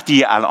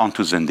سختی الان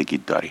تو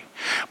زندگیت داری؟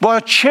 با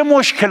چه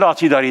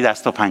مشکلاتی داری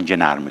دست و پنجه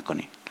نرم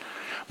میکنی؟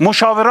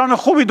 مشاوران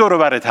خوبی دور و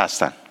برت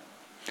هستن،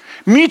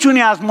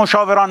 میتونی از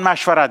مشاوران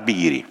مشورت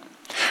بگیری،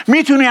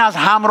 میتونی از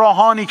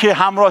همراهانی که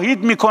همراهیت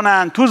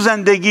میکنن تو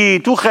زندگی،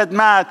 تو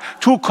خدمت،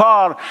 تو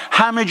کار،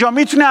 همه جا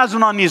میتونی از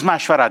اونا نیز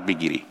مشورت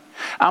بگیری.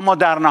 اما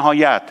در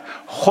نهایت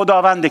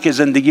خداونده که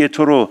زندگی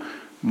تو رو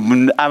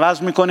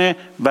عوض میکنه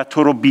و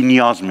تو رو بی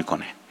نیاز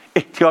میکنه،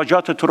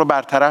 احتیاجات تو رو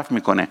برطرف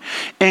میکنه.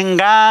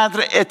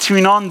 انقدر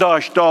اطمینان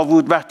داشت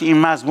داوود وقتی این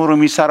مزمور رو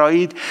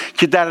میسرایید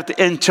که در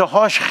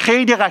انتهاش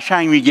خیلی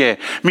قشنگ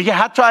میگه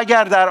حتی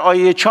اگر در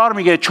آیه 4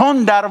 میگه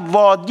چون در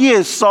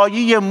وادی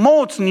سایه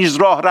موت نیز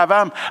راه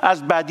روم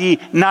از بدی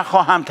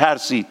نخواهم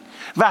ترسید،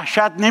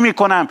 وحشت نمی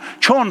کنم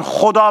چون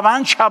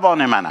خداوند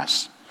شبان من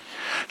است.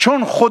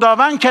 چون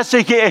خداوند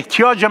کسی که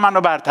احتیاج من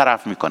رو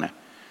برطرف میکنه.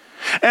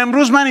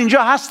 امروز من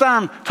اینجا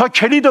هستم تا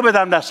کلید رو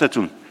بدم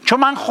دستتون، چون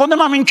من خودم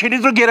هم این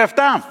کلید رو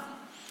گرفتم.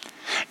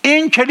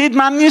 این کلید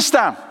من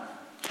نیستم،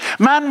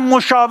 من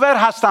مشاور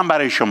هستم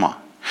برای شما.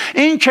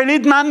 این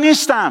کلید من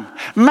نیستم،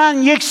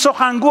 من یک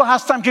سخنگو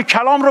هستم که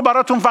کلام رو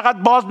براتون فقط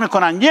باز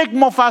میکنم. یک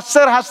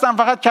مفسر هستم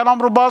فقط کلام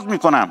رو باز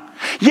میکنم.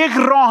 یک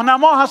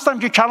راهنما هستم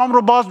که کلام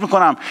رو باز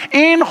میکنم.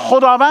 این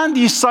خداوند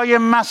عیسی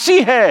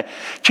مسیحه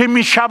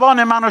که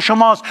شبان من و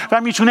شماست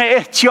و میتونه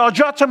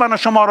احتیاجات من و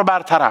شما رو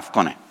برطرف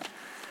کنه.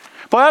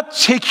 باید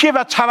تکیه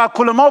و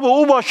توکل ما به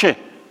او باشه.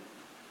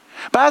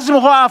 بعضی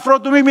موقع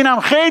افراد رو میبینم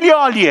خیلی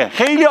عالیه،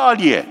 خیلی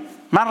عالیه،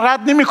 من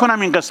رد نمی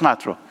کنم این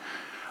قسمت رو.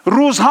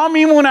 روزها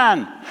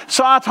میمونن،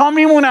 ساعتها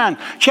میمونن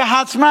که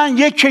حتما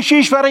یک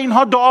کشیش برای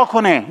اینها دعا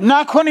کنه.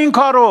 نکن این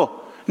کارو،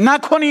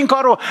 نکن این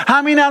کارو.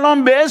 همین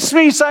الان به اسم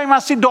عیسی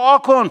مسیح دعا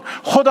کن،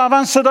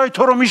 خداوند صدای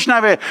تو رو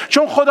میشنوه.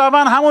 چون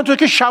خداوند همونطور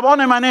که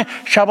شبان منه،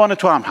 شبان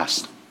تو هم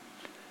هست.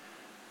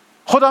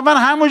 خداوند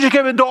همونجور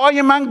که به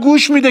دعای من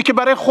گوش میده که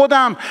برای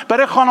خودم،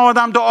 برای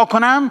خانوادم دعا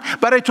کنم،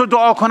 برای تو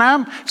دعا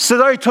کنم،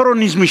 صدای تو رو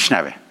نیز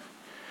میشنوه.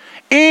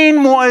 این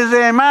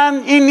موعظه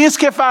من این نیست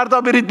که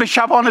فردا برید به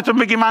شبانتون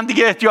بگی من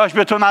دیگه احتیاج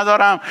به تو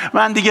ندارم،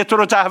 من دیگه تو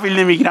رو تحویل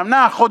نمیگیرم.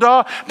 نه،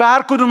 خدا به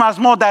هر کدوم از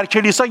ما در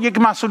کلیسا یک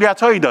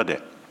مسئولیت هایی داده.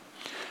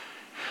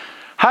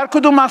 هر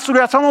کدوم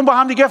مسئولیت همون با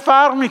هم دیگه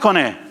فرق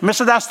میکنه.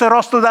 مثل دست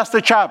راست و دست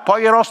چپ،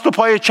 پای راست و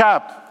پای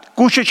چپ،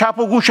 گوش چپ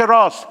و گوش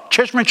راست،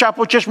 چشم چپ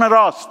و چشم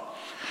راست.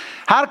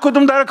 هر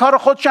کدوم داره کار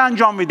خودش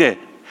انجام میده.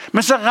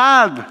 مثل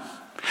قلب،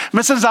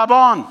 مثل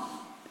زبان،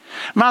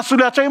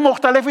 مسئولیت‌های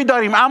مختلفی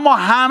داریم، اما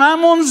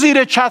هممون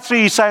زیر چتر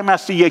عیسی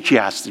مسیح یکی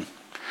هستیم.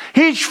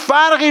 هیچ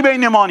فرقی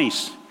بین ما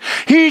نیست.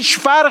 هیچ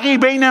فرقی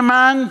بین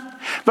من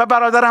و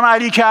برادرم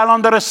علی که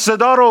الان داره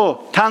صدا رو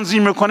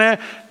تنظیم میکنه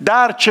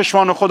در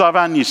چشمان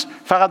خداوند نیست.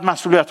 فقط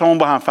مسئولیتمون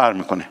با هم فرق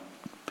میکنه.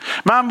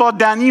 من با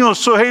دنی و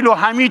سهیل و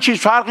همه چیز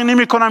فرقی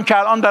نمی کنم که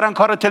الان دارن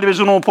کار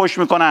تلویزیون رو پشت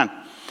میکنن،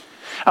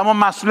 اما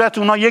مسئولیت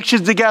اونا یک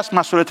چیز دیگه است،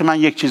 مسئولیت من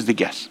یک چیز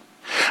دیگه است.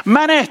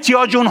 من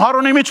احتیاج اونها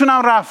رو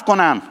نمیتونم رفع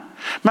کنم،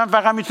 من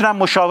فقط میتونم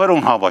مشاور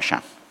اونها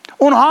باشم.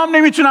 اونها هم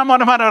نمیتونن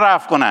من رو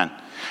رفع کنن،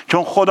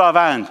 چون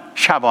خداوند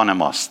شبان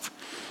ماست.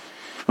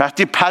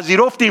 وقتی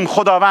پذیرفتیم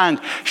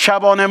خداوند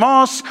شبان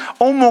ماست،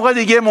 اون موقع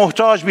دیگه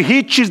محتاج به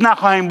هیچ چیز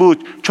نخواهیم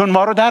بود، چون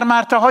ما رو در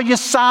مرتعهای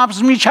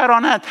سبز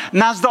میچراند،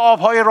 نزد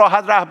آبهای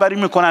راحت رهبری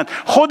میکند.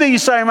 خود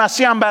عیسی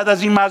مسیح هم بعد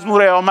از این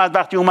مزمور آمد،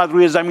 وقتی اومد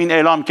روی زمین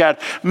اعلام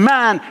کرد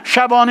من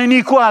شبان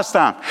نیکو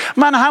هستم.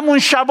 من همون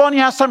شبانی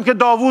هستم که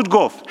داوود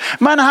گفت.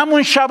 من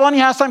همون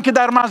شبانی هستم که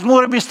در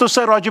مزمور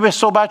 23 راجبه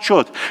صحبت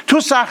شد. تو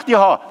سختی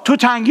ها، تو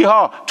تنگی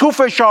ها، تو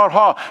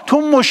فشارها،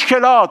 تو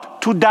مشکلات،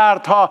 تو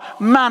دردها،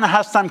 من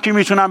هستم که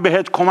میتونم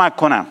بهت کمک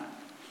کنم.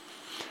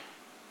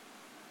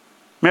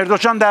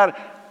 مردوشان در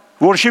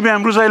ورشیب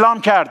امروز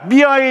اعلام کرد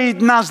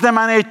بیایید نزد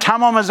من ای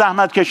تمام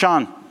زحمت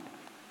کشان،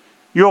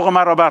 یوغ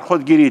مرا بر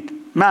خود گیرید،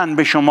 من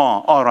به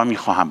شما آرامی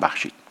خواهم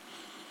بخشید.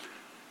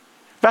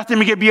 وقتی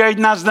میگه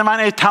بیایید نزد من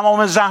ای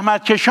تمام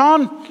زحمت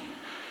کشان،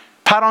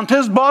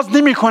 پرانتز باز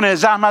نمیکنه.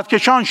 زحمت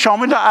کشان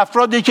شامل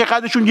افرادی که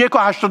قدشون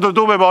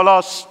 1.82 به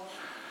بالاست.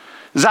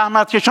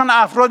 زحمت کشان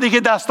افرادی که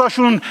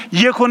دستاشون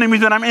 1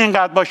 نمیدونم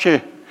اینقدر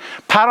باشه.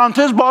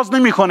 پرانتز باز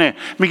نمیکنه،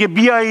 میگه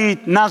بیایید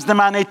نزد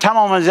من ای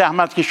تمام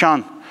زحمت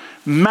کشان،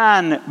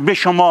 من به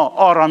شما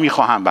آرامی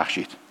خواهم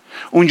بخشید.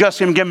 اونجاست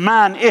که میگه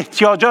من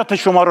احتیاجات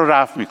شما رو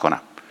رفع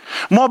میکنم.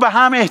 ما به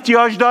هم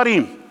احتیاج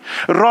داریم،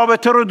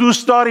 رابطه رو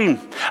دوست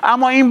داریم،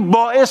 اما این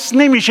باعث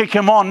نمیشه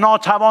که ما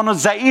ناتوان و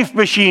ضعیف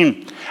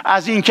بشیم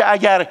از این که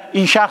اگر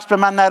این شخص به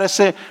من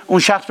نرسه، اون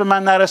شخص به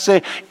من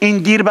نرسه، این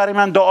دیر برای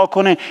من دعا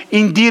کنه،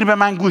 این دیر به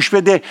من گوش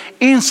بده،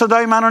 این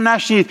صدای منو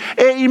نشنید،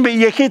 این به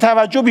یکی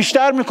توجه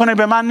بیشتر میکنه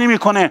به من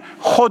نمیکنه.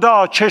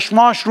 خدا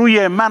چشماش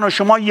روی من و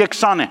شما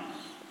یکسانه.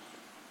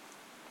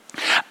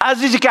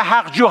 عزیزی که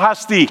حق جو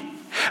هستی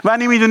و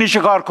نمیدونی چه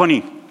کار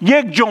کنی،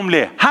 یک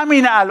جمله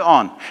همین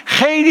الان،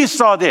 خیلی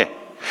ساده،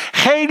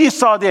 خیلی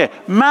ساده: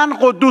 من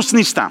قدوس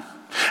نیستم،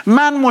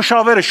 من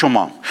مشاور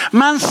شما،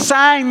 من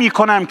سعی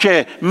میکنم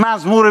که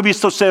مزمور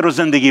 23 رو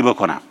زندگی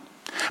بکنم.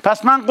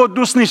 پس من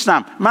قدوس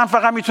نیستم، من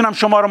فقط میتونم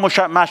شما رو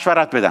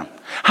مشورت بدم.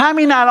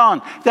 همین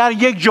الان در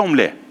یک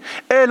جمله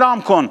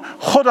اعلام کن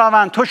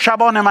خداوند تو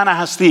شبان من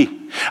هستی،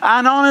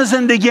 عنان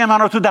زندگی من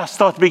رو تو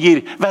دستات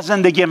بگیر و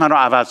زندگی من رو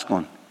عوض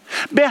کن.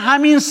 به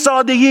همین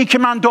سادگی که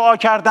من دعا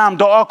کردم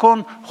دعا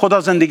کن، خدا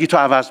زندگی تو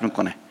عوض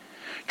میکنه،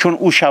 چون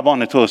او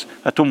شبان توست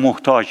و تو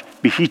محتاج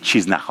به هیچ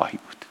چیز نخواهی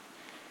بود.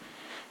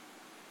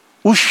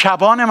 او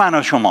شبان من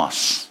و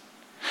شماست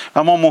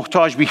و ما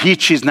محتاج به هیچ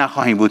چیز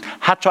نخواهیم بود.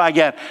 حتی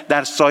اگر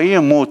در سایه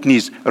موت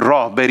نیز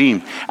راه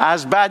بریم،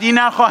 از بدی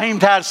نخواهیم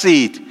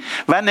ترسید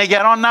و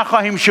نگران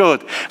نخواهیم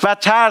شد و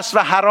ترس و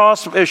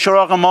هراس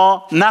سراغ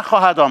ما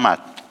نخواهد آمد.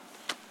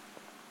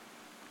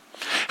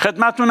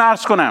 خدمتتون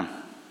عرض کنم،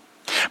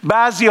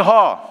 بعضی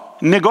ها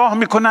نگاه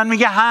میکنن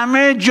میگه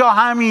همه جا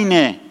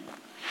همینه.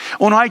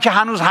 اونهایی که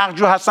هنوز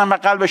حقجو هستن و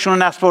قلبشون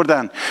رو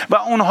نسپردن و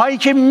اونهایی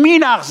که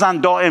مینغزن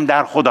دائم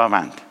در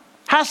خداوند.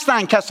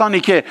 هستن کسانی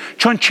که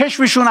چون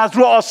چشمشون از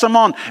رو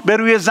آسمان به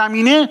روی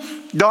زمینه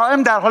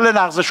دائم در حال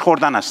لغزش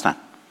خوردن هستن.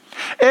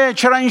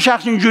 چرا این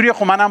شخص اینجوریه؟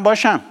 خب منم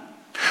باشم.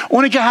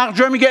 اونی که حق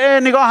جا میگه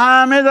نگاه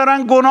همه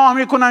دارن گناه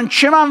میکنن،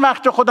 چه من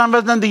وقت خودم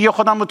و زندگی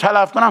خودم رو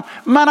تلف کنم؟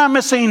 منم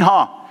مثل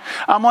اینها.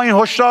 اما این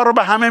هشدار رو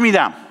به همه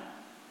میدم،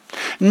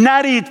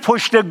 نرید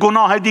پشت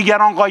گناه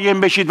دیگران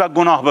قایم بشید و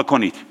گناه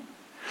بکنید،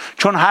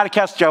 چون هر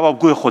کس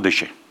جوابگوی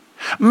خودشه.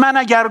 من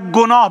اگر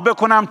گناه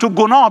بکنم، تو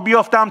گناه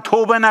بیافتم،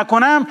 توبه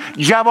نکنم،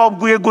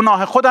 جوابگوی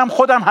گناه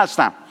خودم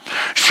هستم.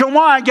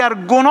 شما اگر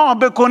گناه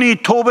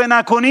بکنید توبه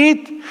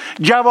نکنید،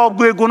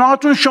 جوابگوی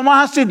گناهتون شما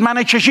هستید.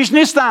 من کشیش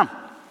نیستم،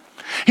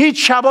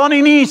 هیچ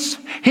شبانی نیست،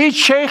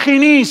 هیچ شیخی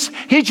نیست،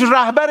 هیچ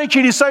رهبر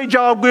کلیسای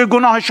جوابگوی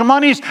گناه شما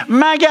نیست،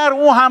 مگر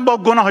او هم با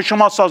گناه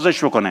شما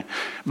سازش بکنه.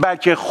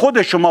 بلکه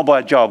خود شما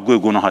باید جوابگوی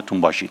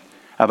گناهتون باشید.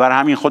 و برای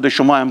همین خود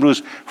شما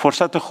امروز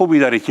فرصت خوبی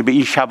دارید که به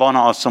این شبان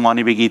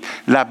آسمانی بگید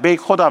لبیک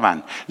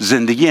خداوند،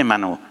 زندگی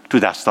منو تو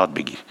دستات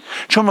بگیر،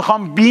 چون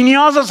میخوام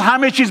بی‌نیاز از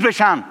همه چیز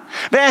بشم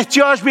و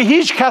احتیاج به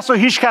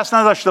هیچ کس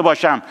نداشته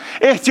باشم.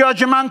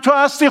 احتیاج من تو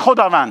هستی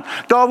خداوند.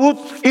 داوود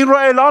این رو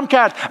اعلام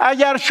کرد،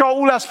 اگر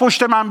شاول از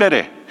پشت من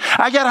بره،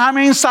 اگر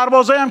همه این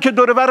سربازایی هم که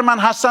دور بر من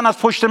هستن از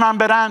پشت من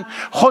برن،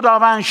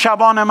 خداوند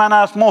شبان من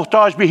است،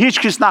 محتاج به هیچ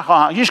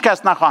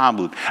کس نخواهم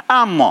بود.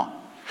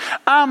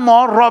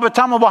 اما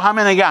رابطه‌مو با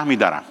همه نگه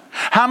می‌دارم،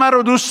 همه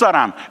رو دوست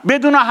دارم،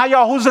 بدون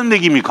هیاهو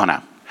زندگی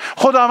میکنم.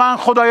 خداوند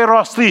خدای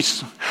راستی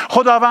است،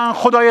 خداوند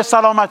خدای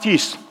سلامتی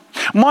است.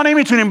 ما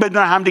نمیتونیم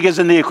بدون همدیگه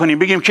زندگی کنیم،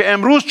 بگیم که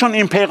امروز چون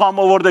این پیغام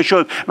آورده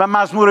شد و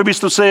مزمور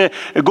 23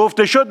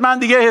 گفته شد، من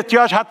دیگه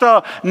احتیاج حتی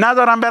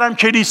ندارم برم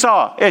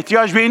کلیسا،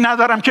 احتیاج به این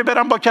ندارم که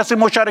برم با کسی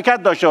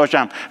مشارکت داشته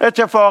باشم.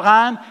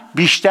 اتفاقاً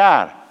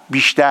بیشتر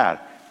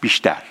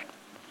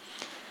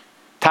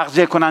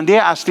تغذیه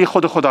کننده اصلی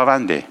خود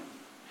خداونده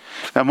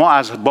و ما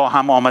از با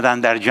هم آمدن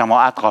در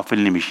جماعت غافل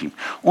نمیشیم.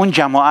 اون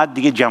جماعت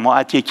دیگه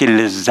جماعتیه که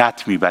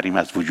لذت میبریم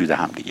از وجود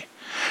هم دیگه،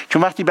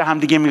 چون وقتی به هم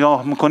دیگه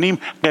نگاه میکنیم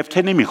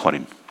قبطه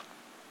نمیخوریم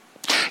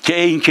که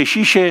این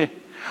کشیشه،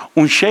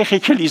 اون شیخ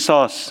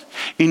کلیساست،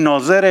 این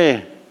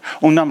ناظره،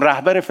 اونم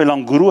رهبر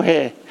فلان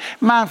گروهه.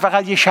 من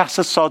فقط یه شخص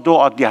ساده و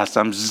عادی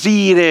هستم.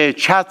 زیر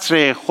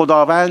چتر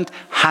خداوند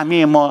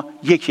همه ما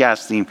یکی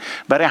هستیم،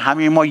 برای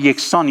همه ما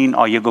یکسان این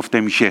آیه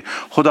گفته میشه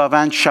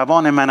خداوند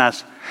شبان من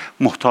است،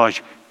 محتاج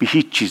به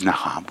هیچ چیز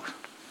نخواهم بود.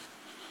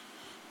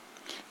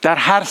 در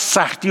هر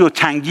سختی و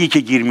تنگی که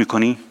گیر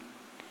میکنی،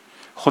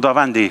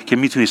 خداونده که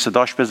میتونی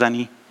صداش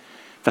بزنی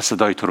و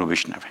صدای تو رو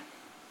بشنوه.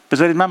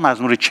 بذارید من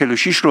مزمور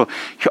 46 رو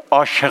که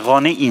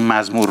عاشقانه این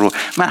مزمور رو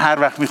من هر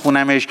وقت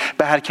میخونمش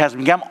به هر کس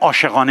میگم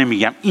عاشقانه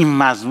میگم این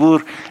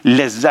مزمور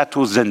لذت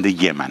و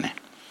زندگی منه،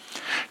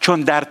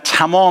 چون در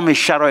تمام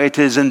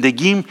شرایط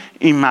زندگیم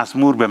این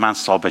مزمور به من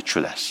ثابت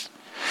شده است.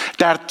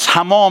 در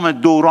تمام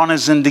دوران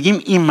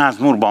زندگیم این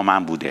مزمور با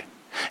من بوده،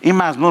 این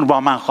مزمور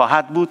با من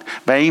خواهد بود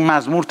و این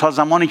مزمور تا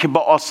زمانی که با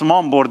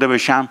آسمان برده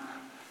بشم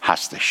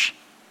هستش.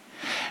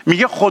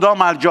 میگه خدا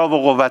ملجا و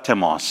قوت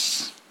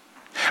ماست،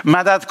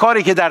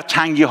 مددکاری که در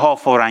تنگی ها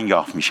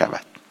فورانگاه می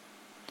شود.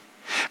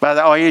 و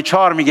آیه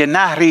 4 میگه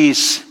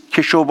نهریست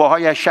که شعبه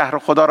های شهر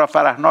خدا را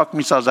فرحناک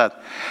می سازد،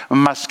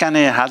 مسکن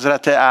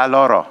حضرت اعلی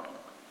را.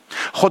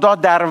 خدا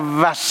در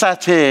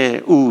وسط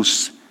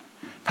اوست،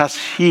 پس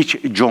هیچ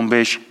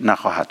جنبش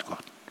نخواهد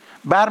کرد.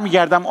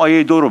 برمیگردم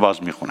آیه 2 رو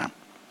باز میخونم.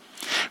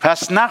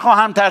 پس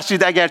نخواهم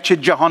ترسید اگرچه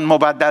جهان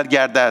مبدل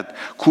گردد،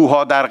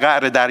 کوها در قعر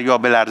دریا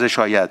به لرزش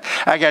آید،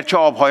 اگرچه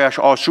آبهایش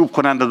آشوب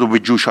کنند و به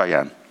جوش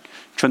آیند.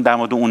 چون در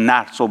مورد اون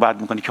نهر صحبت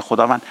میکنه که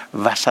خداوند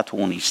وسط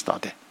اون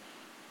ایستاده.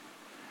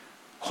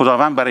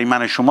 خداوند برای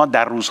من و شما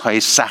در روزهای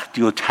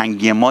سختی و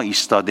تنگی ما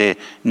ایستاده.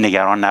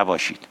 نگران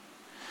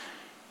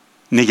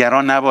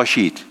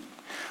نباشید.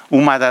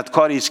 او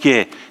مددکاری است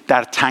که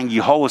در تنگی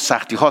ها و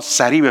سختی ها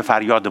سریع به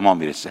فریاد ما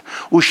میرسه.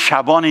 او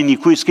شبان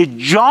نیکویی است که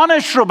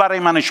جانش رو برای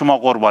من و شما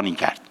قربانی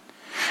کرد.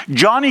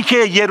 جانی که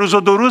یه روز و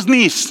 2 روز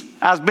نیست،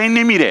 از بین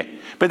نمیره،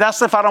 به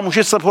دست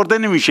فراموشی سپرده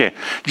نمیشه.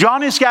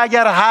 جانی است که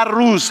اگر هر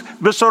روز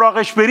به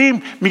سراغش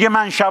بریم میگه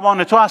من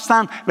شبان تو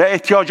هستم و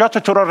احتیاجات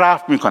تو رو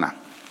رفع میکنم.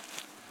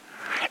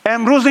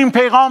 امروز این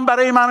پیغام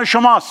برای من و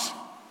شماست.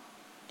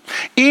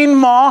 این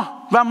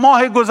ماه و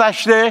ماه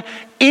گذشته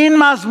این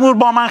مزمور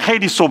با من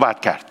خیلی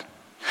صحبت کرد.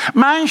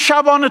 من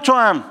شبان تو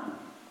هم.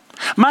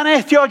 من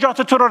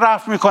احتیاجات تو رو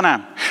رفع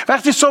میکنم.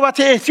 وقتی صحبت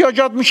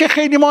احتیاجات میشه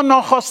خیلی ما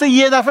ناخواسته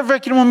یه دفعه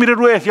فکرمون میره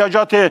روی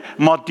احتیاجات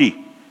مادی.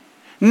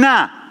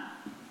 نه،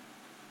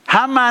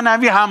 هم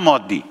معنوی هم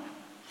مادی.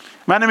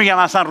 من نمیگم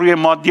اصلا روی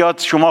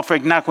مادیات شما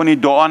فکر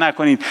نکنید، دعا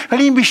نکنید،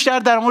 ولی این بیشتر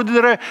در مورد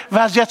داره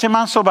وضعیت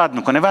من صحبت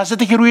میکنه،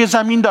 وضعیتی که روی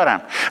زمین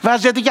دارم،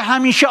 وضعیتی که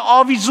همیشه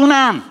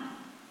آویزونم،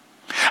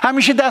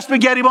 همیشه دست به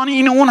گریبان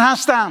این اون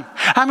هستم،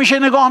 همیشه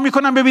نگاه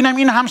میکنم ببینم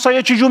این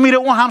همسایه چجور میره،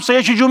 اون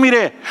همسایه چجور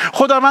میره.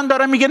 خداوند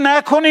داره میگه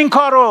نکن این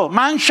کارو،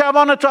 من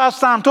شبان تو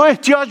هستم، تو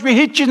احتیاج به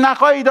هیچ چیز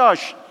نخواهی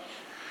داشت.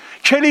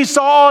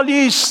 کلیسا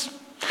عالی است.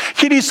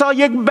 کلیسا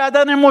یک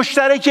بدن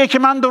مشترکیه که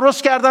من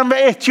درست کردم و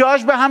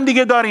احتیاج به هم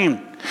دیگه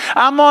داریم،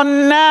 اما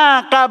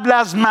نه قبل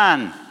از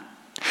من.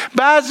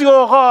 بعضی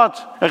اوقات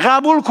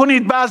قبول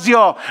کنید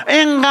بعضیا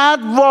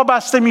اینقدر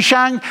وابسته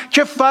میشن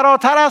که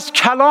فراتر از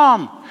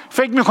کلام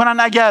فکر میکنن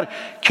اگر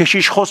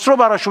کشیش خسرو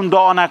براشون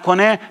دعا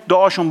نکنه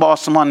دعاشون به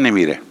آسمان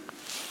نمیره.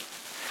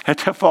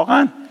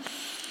 اتفاقا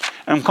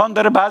امکان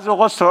داره بعضی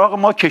اوقات سراغ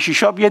ما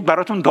کشیشا بیاد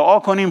براتون دعا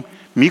کنیم،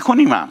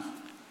 میکنیم هم.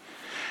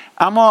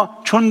 اما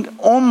چون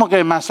عمق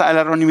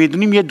مسئله رو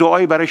نمیدونیم یه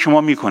دعایی برای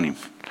شما میکنیم.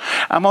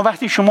 اما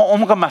وقتی شما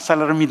عمق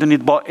مسئله رو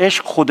میدونید با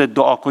عشق خودت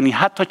دعا کنی،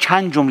 حتی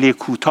چند جمله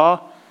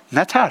کوتاه،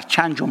 نترس،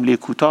 چند جمله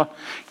کوتاه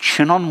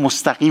چنان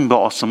مستقیم به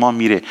آسمان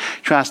میره،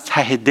 چون از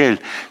ته دل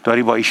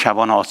داری با این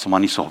شبان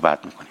آسمانی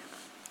صحبت میکنی.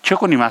 چه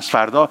کنیم از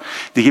فردا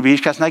دیگه به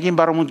هیچ کس نگیم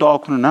برامون دعا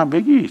کنه؟ نه،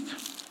 بگید.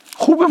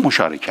 خوب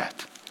مشارکت،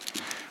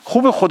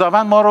 خوب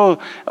خداوند ما رو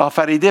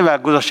آفریده و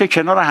گذاشته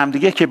کنار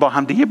همدیگه که با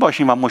همدیگه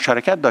باشیم و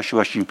مشارکت داشته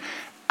باشیم،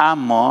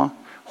 اما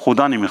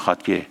خدا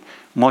نمیخواد که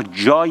ما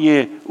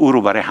جای او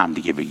رو برای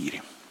همدیگه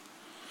بگیریم.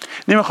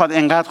 نمیخواد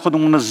انقدر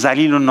خودمون رو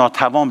ذلیل و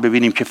ناتوان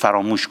ببینیم که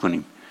فراموش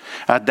کنیم.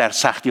 در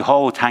سختی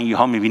ها و تنگی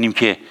ها میبینیم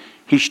که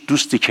هیچ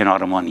دوستی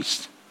کنار ما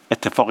نیست.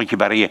 اتفاقی که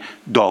برای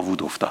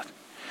داوود افتاد.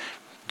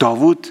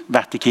 داوود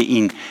وقتی که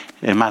این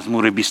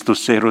مزمور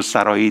 23 رو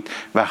سرایید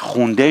و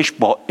خوندهش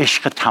با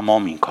عشق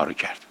تمام این کارو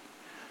کرد.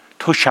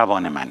 تو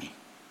شبان منی،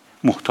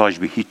 محتاج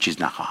به هیچ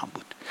چیز نخواهم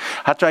بود.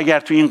 حتی اگر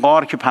تو این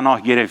غار که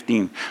پناه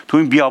گرفتیم، تو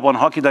این بیابان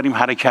ها که داریم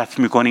حرکت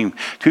میکنیم،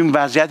 تو این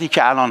وضعیتی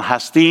که الان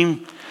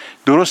هستیم،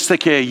 درسته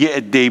که یه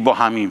عده‌ای با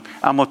همیم،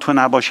 اما تو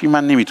نباشی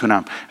من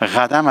نمیتونم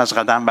قدم از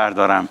قدم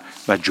بردارم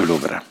و جلو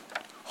برم.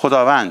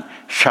 خداوند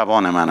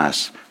شبان من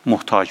است،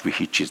 محتاج به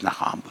هیچ چیز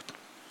نخواهم بود.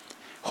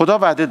 خدا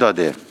وعده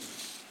داده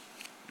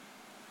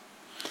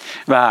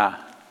و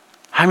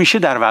همیشه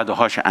در وعده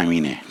هاش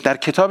امینه. در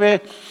کتاب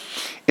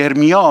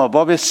ارمیا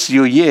باب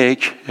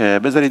 31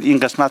 بذارید این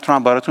قسمت رو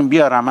هم براتون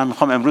بیارم. من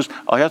میخوام امروز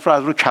آیات رو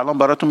از رو کلام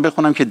براتون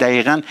بخونم که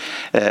دقیقاً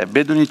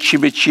بدونید چی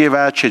به چیه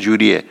و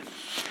چجوریه.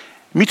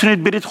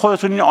 میتونید برید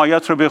خودتون این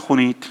آیات رو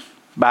بخونید،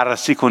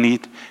 بررسی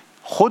کنید،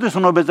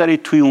 خودتون رو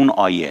بذارید توی اون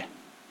آیه،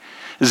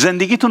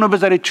 زندگیتون رو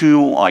بذارید توی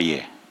اون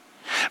آیه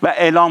و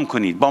اعلام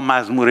کنید با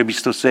مزمور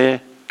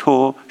 23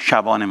 تو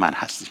شبان من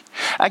هستی.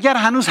 اگر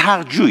هنوز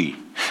حق جویی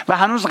و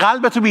هنوز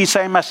قلبتو به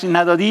عیسی مسیح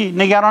ندادی،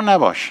 نگران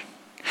نباش.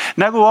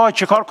 نگو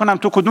چه کار کنم،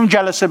 تو کدوم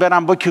جلسه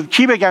برم، با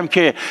کی بگم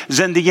که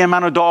زندگی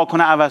منو دعا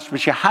کنه عوض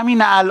بشه.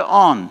 همین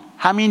الان،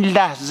 همین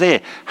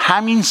لحظه،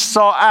 همین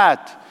ساعت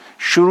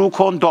شروع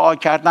کن دعا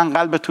کردن،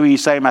 قلب تو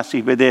عیسی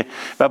مسیح بده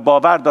و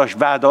باور داشت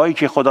وعده‌هایی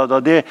که خدا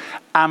داده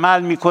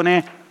عمل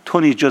میکنه، تو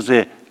نیز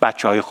جز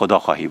بچه‌های خدا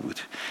خواهی بود.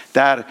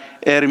 در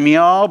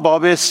ارمیا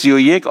باب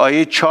 31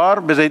 آیه 4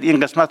 بذارید این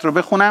قسمت رو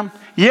بخونم.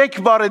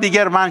 یک بار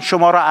دیگر من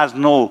شما را از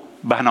نو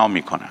بنا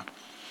میکنم.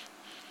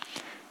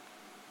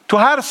 تو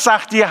هر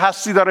سختی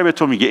هستی داره به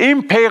تو میگه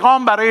این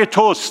پیغام برای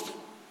توست.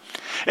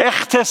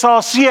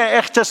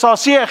 اختصاصیه،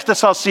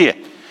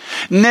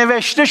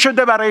 نوشته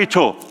شده برای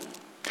تو.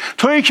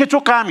 تویی که تو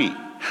غمی،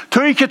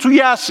 تویی که تو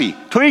یأسی،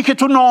 تویی که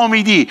تو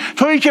ناامیدی،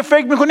 تویی که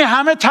فکر میکنی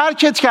همه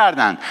ترکت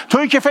کردن،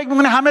 تویی که فکر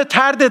میکنی همه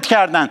طردت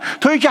کردن،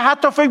 تویی که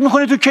حتی فکر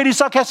میکنی تو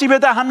کلیسا کسی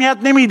بهت اهمیت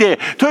نمیده،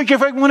 تویی که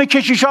فکر میکنی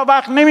کشیشا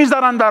وقت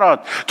نمیذارن برات،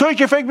 تویی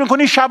که فکر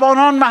میکنی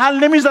شبانان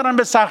محل نمیذارن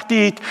به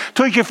سختیت،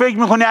 تویی که فکر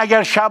میکنی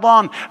اگر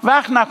شبان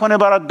وقت نکنه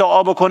برات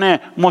دعا بکنه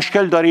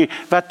مشکل داری،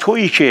 و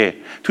تویی که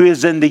توی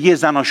زندگی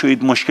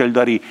زناشوییت مشکل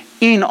داری.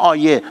 این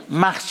آیه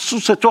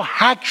مخصوص تو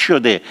حک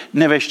شده،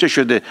 نوشته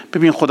شده.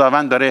 ببین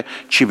خداوند داره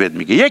چی بهت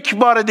میگه. یک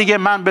بار دیگه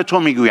من به تو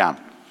میگویم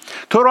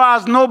تو رو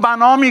از نو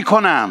بنا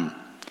میکنم.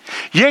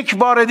 یک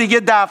بار دیگه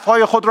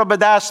دفعهای خود را به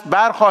دست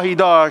برخواهی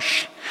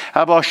داشت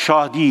و با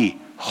شادی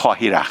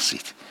خواهی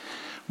رقصید.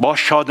 با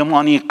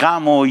شادمانی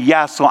غم و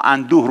یأس و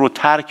اندوه رو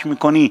ترک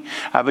میکنی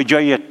و به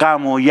جای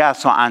غم و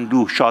یأس و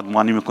اندوه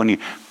شادمانی میکنی،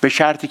 به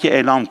شرطی که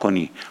اعلام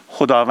کنی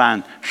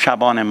خداوند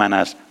شبان من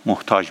است،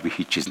 محتاج به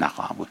هیچ چیز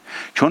نخواهم بود.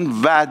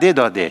 چون وعده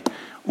داده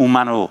او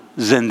منو،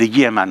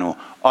 زندگی منو،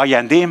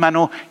 آینده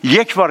منو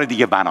یک بار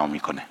دیگه بنا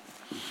میکنه.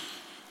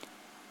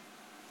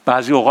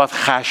 بعضی اوقات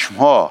خشم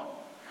ها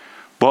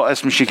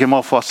باعث میشه که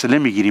ما فاصله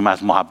میگیریم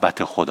از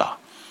محبت خدا.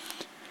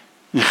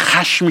 این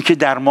خشمی که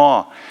در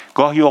ما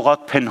گاهی اوقات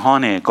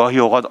پنهانه، گاهی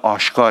اوقات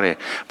آشکاره،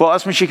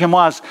 باعث میشه که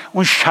ما از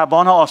اون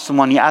شبان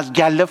آسمانی، از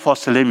گله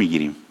فاصله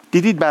میگیریم.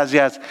 دیدید بعضی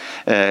از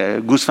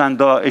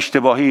گوسفندا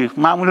اشتباهی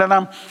معمولا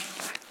هم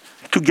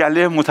تو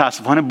گله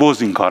متاسفانه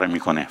بز این کارو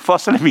میکنه،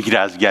 فاصله میگیره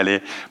از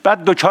گله،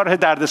 بعد دچار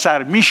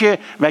دردسر میشه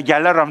و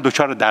گله رو هم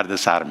دچار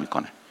دردسر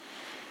میکنه.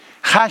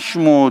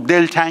 خشم و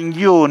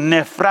دلتنگی و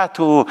نفرت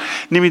و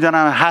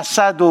نمیدونم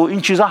حسد و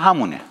این چیزا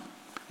همونه،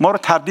 ما رو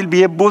تبدیل به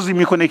یه بزی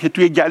میکنه که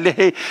توی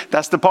گله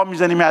دست پا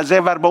میزنیم از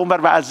این ور به اون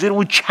ور و از زیر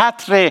اون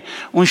چتر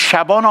اون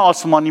شبان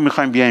آسمانی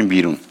میخوایم بیایم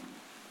بیرون.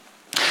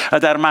 و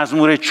در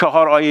مزمور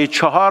 4 آیه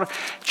 4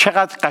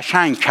 چقدر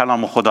قشنگ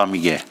کلام خدا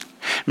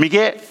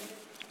میگه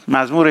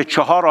مزمور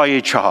 4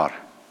 آیه 4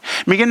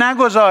 میگه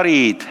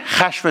نگذارید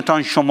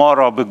خشمتان شما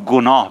را به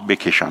گناه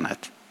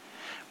بکشاند،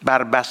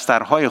 بر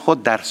بسترهای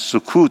خود در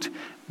سکوت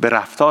به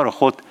رفتار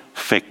خود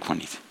فکر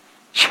کنید.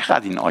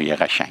 چقدر این آیه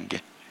قشنگه.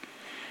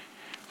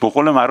 به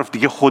قول معروف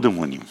دیگه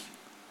خودمونیم.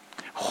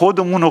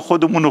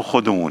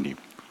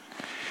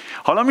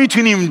 حالا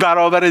میتونیم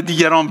برابر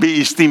دیگران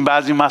بایستیم،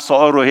 بعضی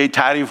مسائل رو هی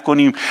تعریف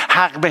کنیم،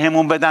 حق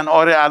بهمون بدن،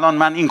 آره الان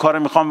من این کارو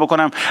میخوام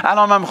بکنم،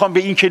 الان من میخوام به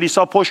این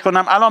کلیسا پشت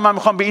کنم، الان من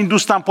میخوام به این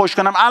دوستم پشت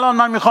کنم، الان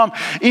من میخوام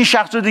این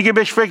شخص رو دیگه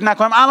بهش فکر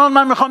نکنم، الان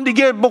من میخوام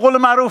دیگه به قول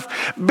معروف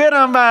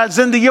برم و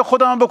زندگی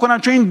خودم بکنم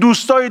چون این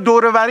دوستای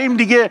دور و بریم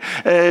دیگه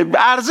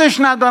ارزش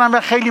ندارن و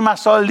خیلی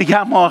مسائل دیگه.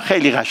 اما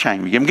خیلی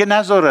قشنگ میگه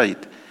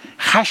نذارید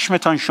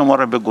خشمتان شما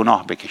رو به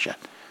گناه بکشد،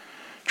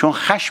 چون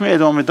خشم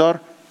ادامه دار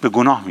به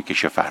گناه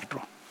میکشه فرد رو.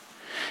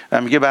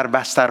 و میگه بر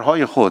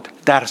بسترهای خود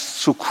در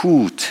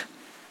سکوت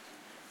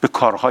به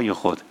کارهای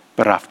خود،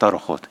 به رفتار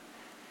خود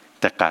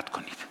دقت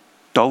کنید.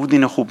 داوود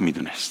اینو خوب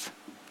میدونست،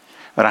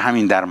 برای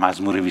همین در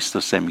مزمور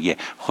 23 میگه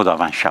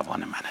خداوند شبان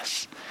من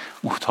است،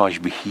 محتاج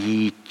به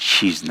هیچ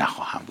چیز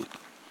نخواهم بود.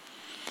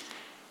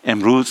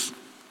 امروز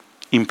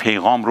این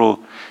پیغام رو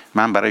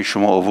من برای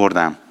شما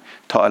آوردم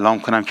تا اعلام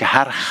کنم که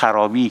هر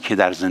خرابی که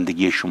در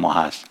زندگی شما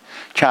هست،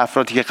 چه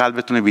افرادی که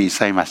قلبتون به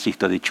عیسی مسیح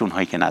دادید چه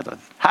اونهایی که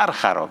ندادید، هر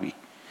خرابی،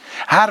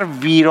 هر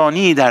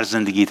ویرانی در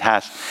زندگیت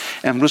هست،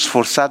 امروز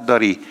فرصت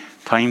داری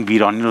تا این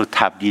ویرانی رو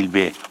تبدیل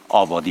به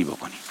آبادی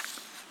بکنی.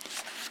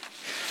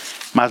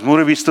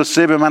 مزمور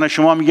 23 به من و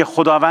شما میگه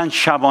خداوند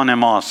شبان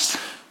ماست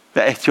و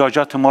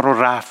احتیاجات ما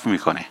رو رفع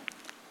میکنه.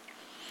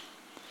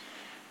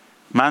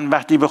 من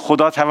وقتی به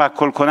خدا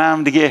توکل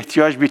کنم دیگه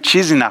احتیاج به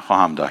چیزی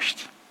نخواهم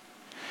داشت.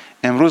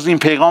 امروز این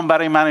پیغام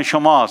برای من و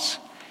شماست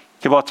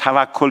که با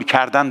توکل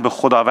کردن به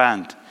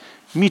خداوند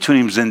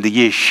میتونیم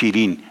زندگی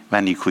شیرین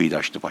و نیکویی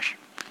داشته باشیم.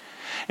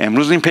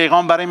 امروز این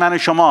پیغام برای من و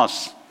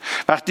شماست،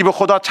 وقتی به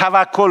خدا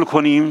توکل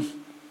کنیم،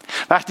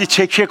 وقتی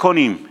تکیه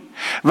کنیم،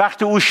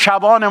 وقتی او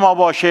شبان ما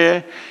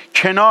باشه،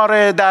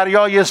 کنار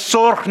دریای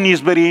سرخ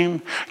نیز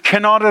بریم،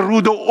 کنار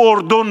رود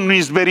اردن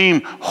نیز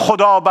بریم،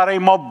 خدا برای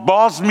ما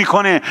باز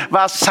میکنه و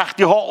از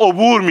سختی ها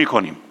عبور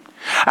میکنیم.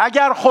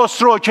 اگر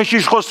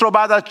کشیش خسرو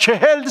بعد از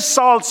 40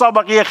 سال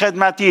سابقه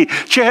خدمتی،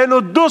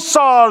 42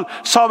 سال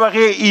سابقه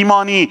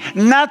ایمانی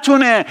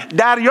نتونه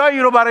دریایی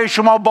رو برای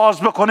شما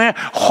باز بکنه،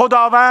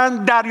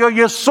 خداوند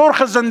دریای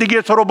سرخ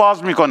زندگی تو رو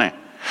باز میکنه.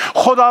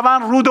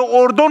 خداوند رود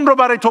اردن رو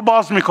برای تو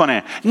باز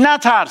میکنه.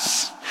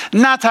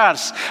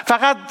 نترس،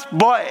 فقط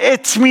با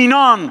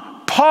اطمینان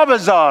پا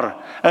بذار،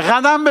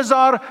 قدم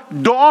بذار،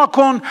 دعا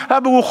کن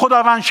و بگو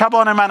خداوند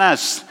شبان من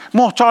است،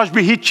 محتاج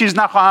به هیچ چیز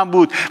نخواهم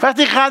بود.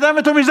 وقتی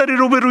قدم تو میذاری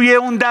روبروی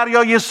اون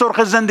دریای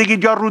سرخ زندگی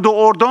یا رود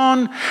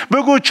اردن،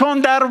 بگو چون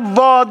در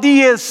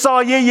وادی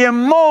سایه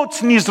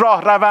موت نیز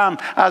راه روم،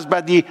 از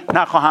بدی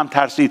نخواهم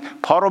ترسید.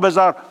 پا رو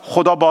بذار،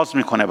 خدا باز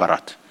میکنه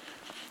برات،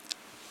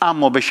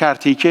 اما به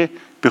شرطی که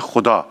به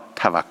خدا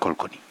توکل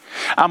کنی،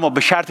 اما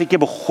به شرطی که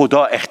به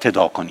خدا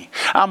اقتدا کنی،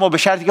 اما به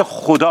شرطی که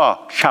خدا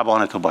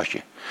شبان تو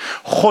باشه.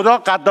 خدا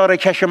قداره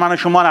کش من و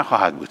شما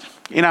نخواهد بود،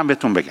 اینم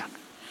بهتون بگم.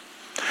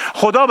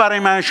 خدا برای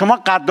من و شما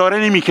قداره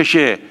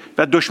نمیکشه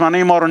و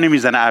دشمنای ما رو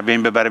نمیزنه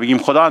عبین ببره بگیم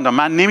خدا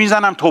من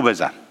نمیزنم تو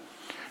بزن.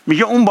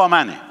 میگه اون با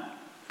منه،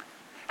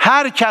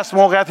 هر کس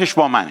موقعیتش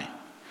با منه.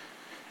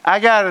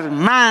 اگر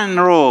من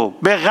رو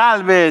به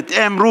قلبت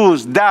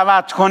امروز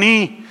دعوت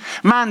کنی،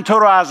 من تو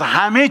رو از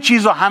همه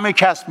چیز و همه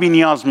کس بی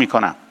نیاز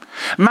میکنم.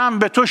 من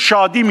به تو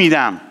شادی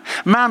میدم،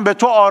 من به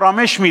تو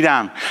آرامش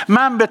میدم،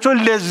 من به تو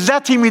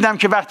لذتی میدم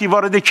که وقتی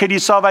وارد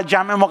کلیسا و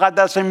جمع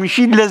مقدس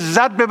میشی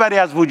لذت ببری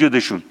از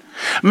وجودشون.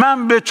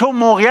 من به تو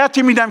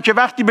موقعیتی میدم که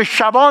وقتی به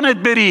شبانت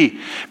بری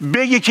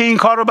بگی که این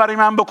کار رو برای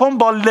من بکن،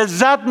 با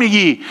لذت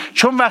میگی،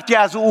 چون وقتی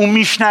از او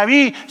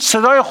میشنوی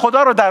صدای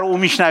خدا رو در او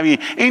میشنوی.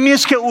 این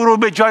نیست که او رو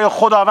به جای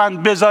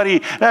خداوند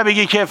بذاری و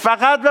بگی که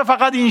فقط و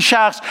فقط این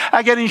شخص،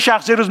 اگر این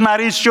شخص یه روز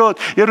مریض شد،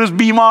 یه روز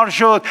بیمار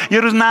شد، یه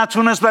روز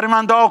نتونست برای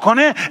من دعا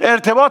کنه،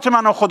 ارتباط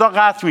من و خدا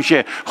قطع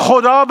میشه.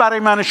 خدا برای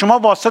من و شما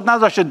واسط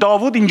نذاشته.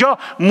 داوود اینجا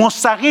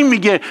مستقیم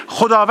میگه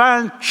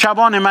خداوند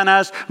شبان من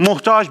است،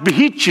 محتاج به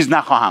هیچ چیز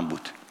نخواهم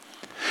بود.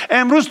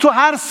 امروز تو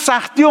هر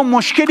سختی و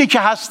مشکلی که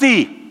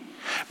هستی،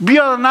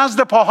 بیا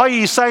نزد پاهای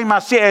عیسی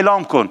مسیح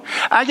اعلام کن.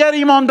 اگر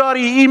ایمان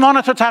داری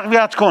ایمانتو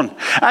تقویت کن.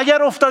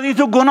 اگر افتادی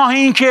تو گناه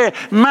این که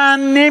من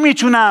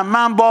نمیتونم،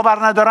 من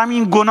باور ندارم،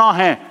 این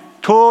گناهه،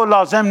 تو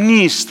لازم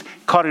نیست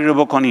کاری رو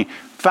بکنی،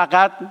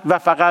 فقط و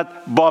فقط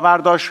باور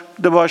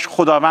داشته باش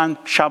خداوند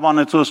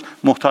شبان توست،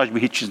 محتاج به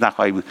هیچ چیز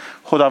نخواهی بود.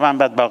 خداوند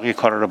بعد باقی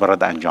کارا رو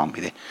برات انجام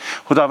میده.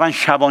 خداوند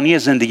شبانی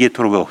زندگی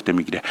تو رو به عهده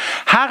میگیره.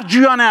 حق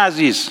جویان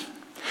عزیز،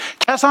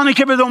 کسانی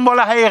که به دنبال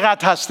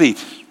حقیقت هستید،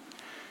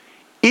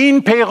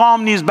 این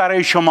پیغام نیز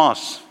برای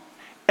شماست.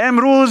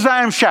 امروز و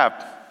امشب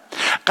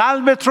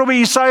قلبت رو به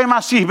عیسی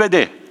مسیح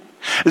بده،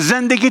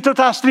 زندگی تو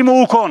تسلیم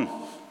او کن،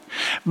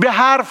 به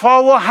حرف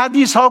ها و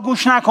حدیث ها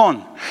گوش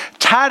نکن،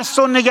 ترس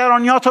و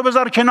نگرانیات رو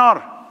بذار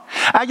کنار.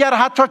 اگر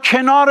حتی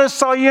کنار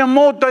سایه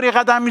موت داری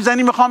قدم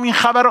میزنی، میخوام این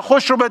خبر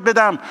خوش رو بهت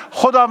بدم،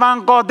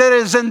 خداوند قادر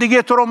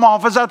زندگی تو رو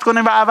محافظت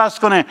کنه و عوض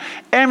کنه.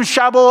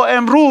 امشب و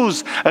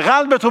امروز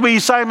قلبتو به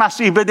عیسی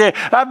مسیح بده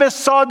و به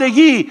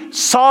سادگی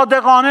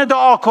صادقانه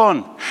دعا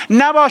کن.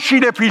 نباش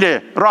شیله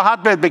پیله،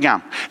 راحت بهت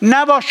بگم،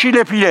 نباش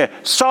شیله پیله،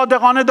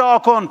 صادقانه دعا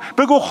کن.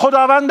 بگو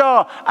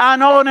خداوندا،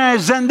 عنان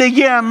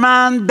زندگی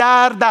من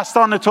در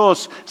دستان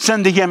توست،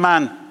 زندگی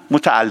من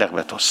متعلق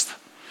به توست.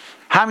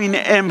 همین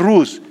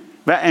امروز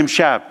و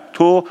امشب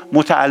تو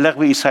متعلق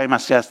به عیسی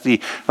مسیح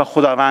هستی و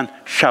خداوند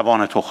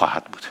شبان تو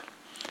خواهد بود.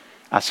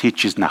 از هیچ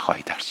چیز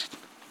نخواهی ترسید.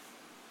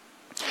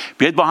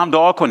 بیایید با هم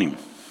دعا کنیم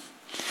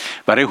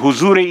برای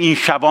حضور این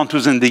شبان تو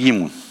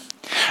زندگیمون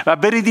و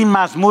برید این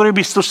مزمور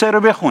 23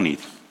 رو بخونید.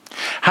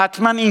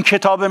 حتما این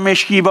کتاب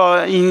مشکی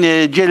با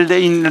این جلد،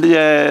 این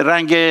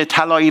رنگ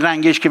طلایی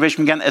رنگش که بهش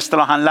میگن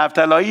اصطلاحاً لب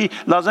طلایی،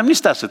 لازم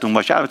نیست دستتون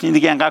باشه. البته این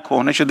دیگه انقدر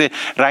کهنه شده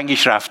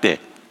رنگش رفته.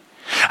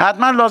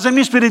 حتما لازم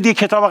نیست برید یه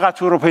کتاب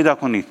قطور رو پیدا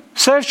کنید،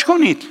 سرچ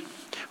کنید.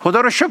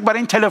 خدا رو شکر برای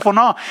این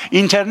تلفن‌ها،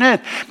 اینترنت،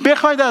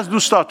 بخواید از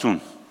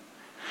دوستاتون،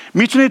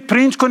 میتونید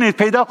پرینت کنید،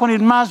 پیدا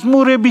کنید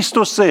مزمور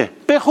 23،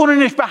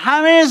 بخونینش. به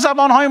همه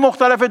زبان‌های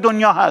مختلف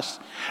دنیا هست،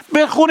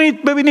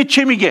 بخونید ببینید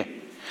چی میگه.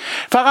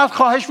 فقط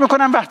خواهش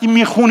میکنم وقتی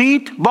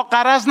میخونید با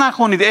غرض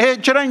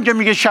نخونید چرا اینجا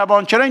میگه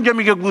شبان، چرا اینجا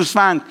میگه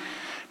گوسفند،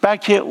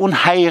 بلکه اون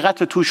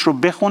حقیقت توش رو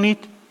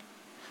بخونید،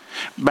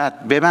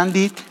 بعد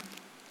ببندید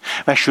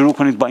و شروع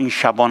کنید با این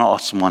شبان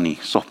آسمانی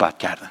صحبت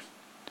کردن.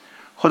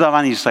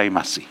 خداوند عیسی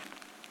مسیح،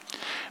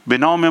 به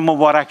نام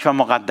مبارک و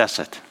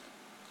مقدست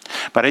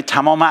برای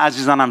تمام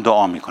عزیزانم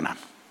دعا میکنم.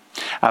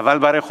 اول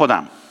برای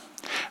خودم،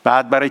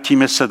 بعد برای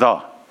تیم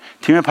صدا،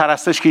 تیم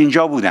پرستش که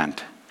اینجا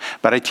بودند،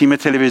 برای تیم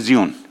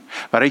تلویزیون،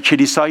 برای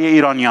کلیسای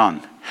ایرانیان،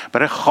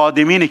 برای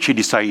خادمین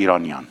کلیسای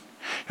ایرانیان.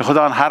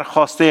 خداوند هر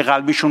خواسته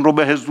قلبیشون رو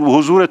به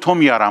حضور تو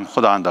میارم.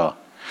 خداوندا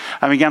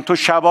میگم تو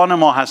شبان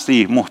ما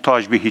هستی،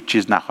 محتاج به هیچ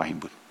چیز نخواهیم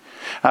بود.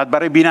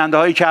 برای بیننده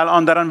هایی که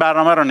الان دارن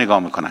برنامه رو نگاه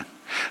میکنن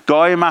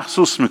دعای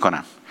مخصوص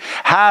میکنم.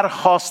 هر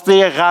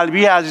خواسته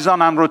قلبی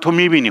عزیزانم رو تو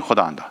میبینی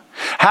خداوندا.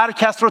 هر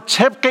کس رو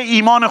طبق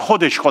ایمان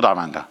خودش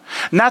خداوندا،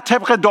 نه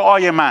طبق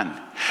دعای من،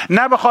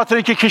 نه به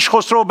خاطر که کشیش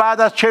خسرو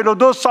بعد از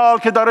 42 سال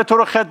که داره تو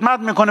رو خدمت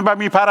میکنه و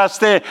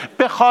میپرسته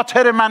به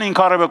خاطر من این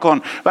کارو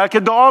بکن، بلکه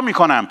دعا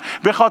میکنم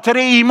به خاطر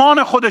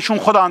ایمان خودشون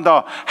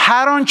خداوندا.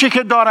 هر آنچه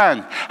که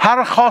دارن،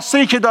 هر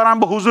خواسته‌ای که دارن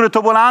به حضور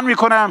تو بلند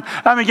میکنم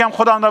و میگم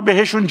خداوندا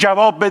بهشون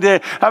جواب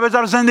بده و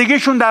بذار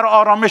زندگیشون در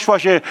آرامش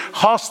باشه.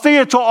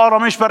 خواسته تو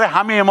آرامش برای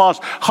همه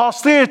ماست،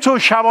 خواسته تو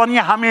شبانی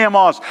همه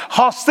ماست،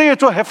 خواسته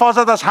تو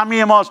حفاظت از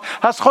همه ماست.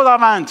 پس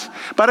خداوند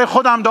برای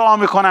خودم دعا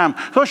میکنم،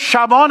 تو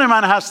شبان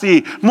من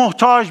هستی،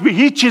 محتاج به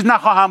هیچ چیز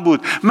نخواهم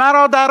بود.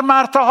 مرا در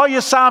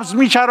مرتعهای سبز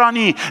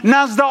میچرانی،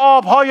 نزد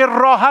آبهای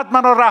راحت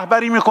مرا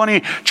رهبری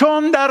میکنی.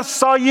 چون در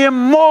سایه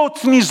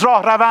موت نیز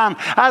راه روم،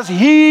 از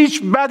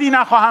هیچ بدی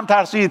نخواهم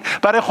ترسید.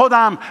 برای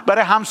خودم،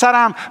 برای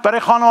همسرم، برای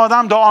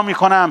خانوادم دعا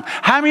میکنم.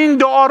 همین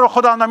دعا رو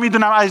خداوند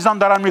میدونم عزیزان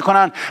دارن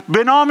میکنن.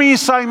 به نام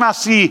عیسی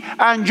مسیح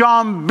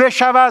انجام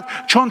بشود،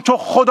 چون تو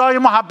خدای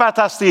محبت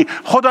هستی،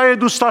 خدای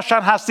دوست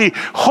داشتن هستی.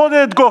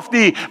 خودت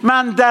گفتی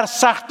من در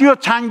سختی و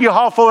تنگی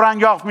ها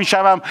فورانجاف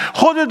میشم.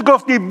 خودت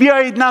گفتی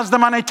بیایید نزد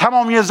من ای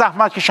تمامی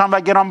زحمت کشان و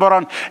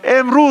گرانباران.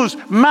 امروز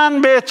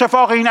من به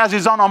اتفاق این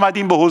عزیزان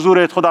آمدیم به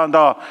حضورت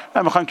خداوندا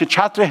و میخوام که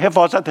چتر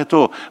حفاظت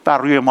تو بر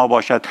روی ما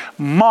باشد.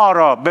 ما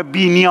را به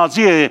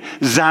بی‌نیازی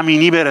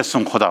زمینی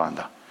برسون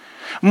خداوندا،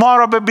 ما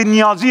را به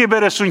بی‌نیازی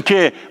برسون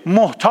که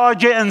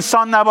محتاج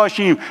انسان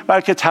نباشیم،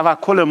 بلکه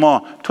توکل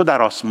ما تو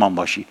در آسمان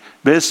باشی.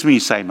 به اسم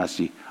عیسی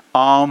مسیح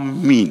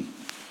آمین.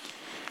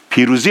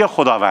 پیروزی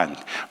خداوند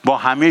با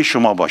همه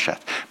شما باشد.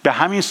 به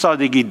همین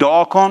سادگی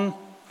دعا کن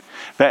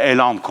و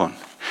اعلام کن.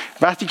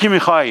 وقتی که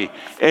میخوای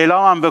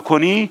اعلامم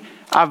بکنی،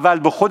 اول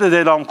به خودت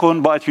اعلام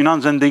کن، با اطمینان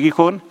زندگی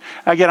کن.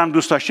 اگر هم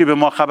دوست داشتی به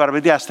ما خبر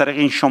بدی، از طریق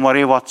این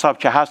شماره واتساپ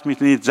که هست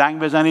میتونید زنگ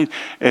بزنید،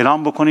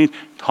 اعلام بکنید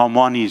تا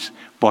ما نیز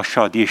با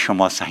شادی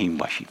شما سهیم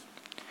باشیم.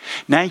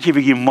 نه اینکه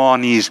بگیم ما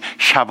نیز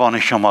شبان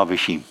شما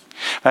بشیم،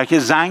 بلکه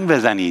زنگ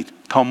بزنید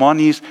تا ما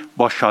نیز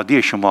با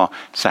شادی شما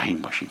سهیم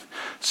باشیم.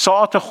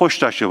 ساعت خوش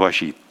داشته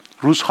باشید،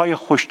 روزهای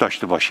خوش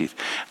داشته باشید.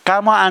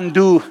 غم و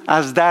اندوه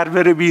از در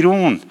بره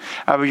بیرون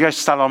و به جای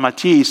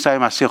سلامتی عیسی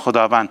مسیح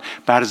خداوند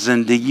بر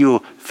زندگی و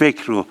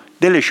فکر و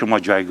دل شما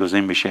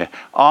جایگزین بشه.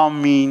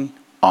 آمین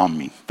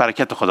آمین.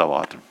 برکت خدا با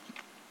حضرتون.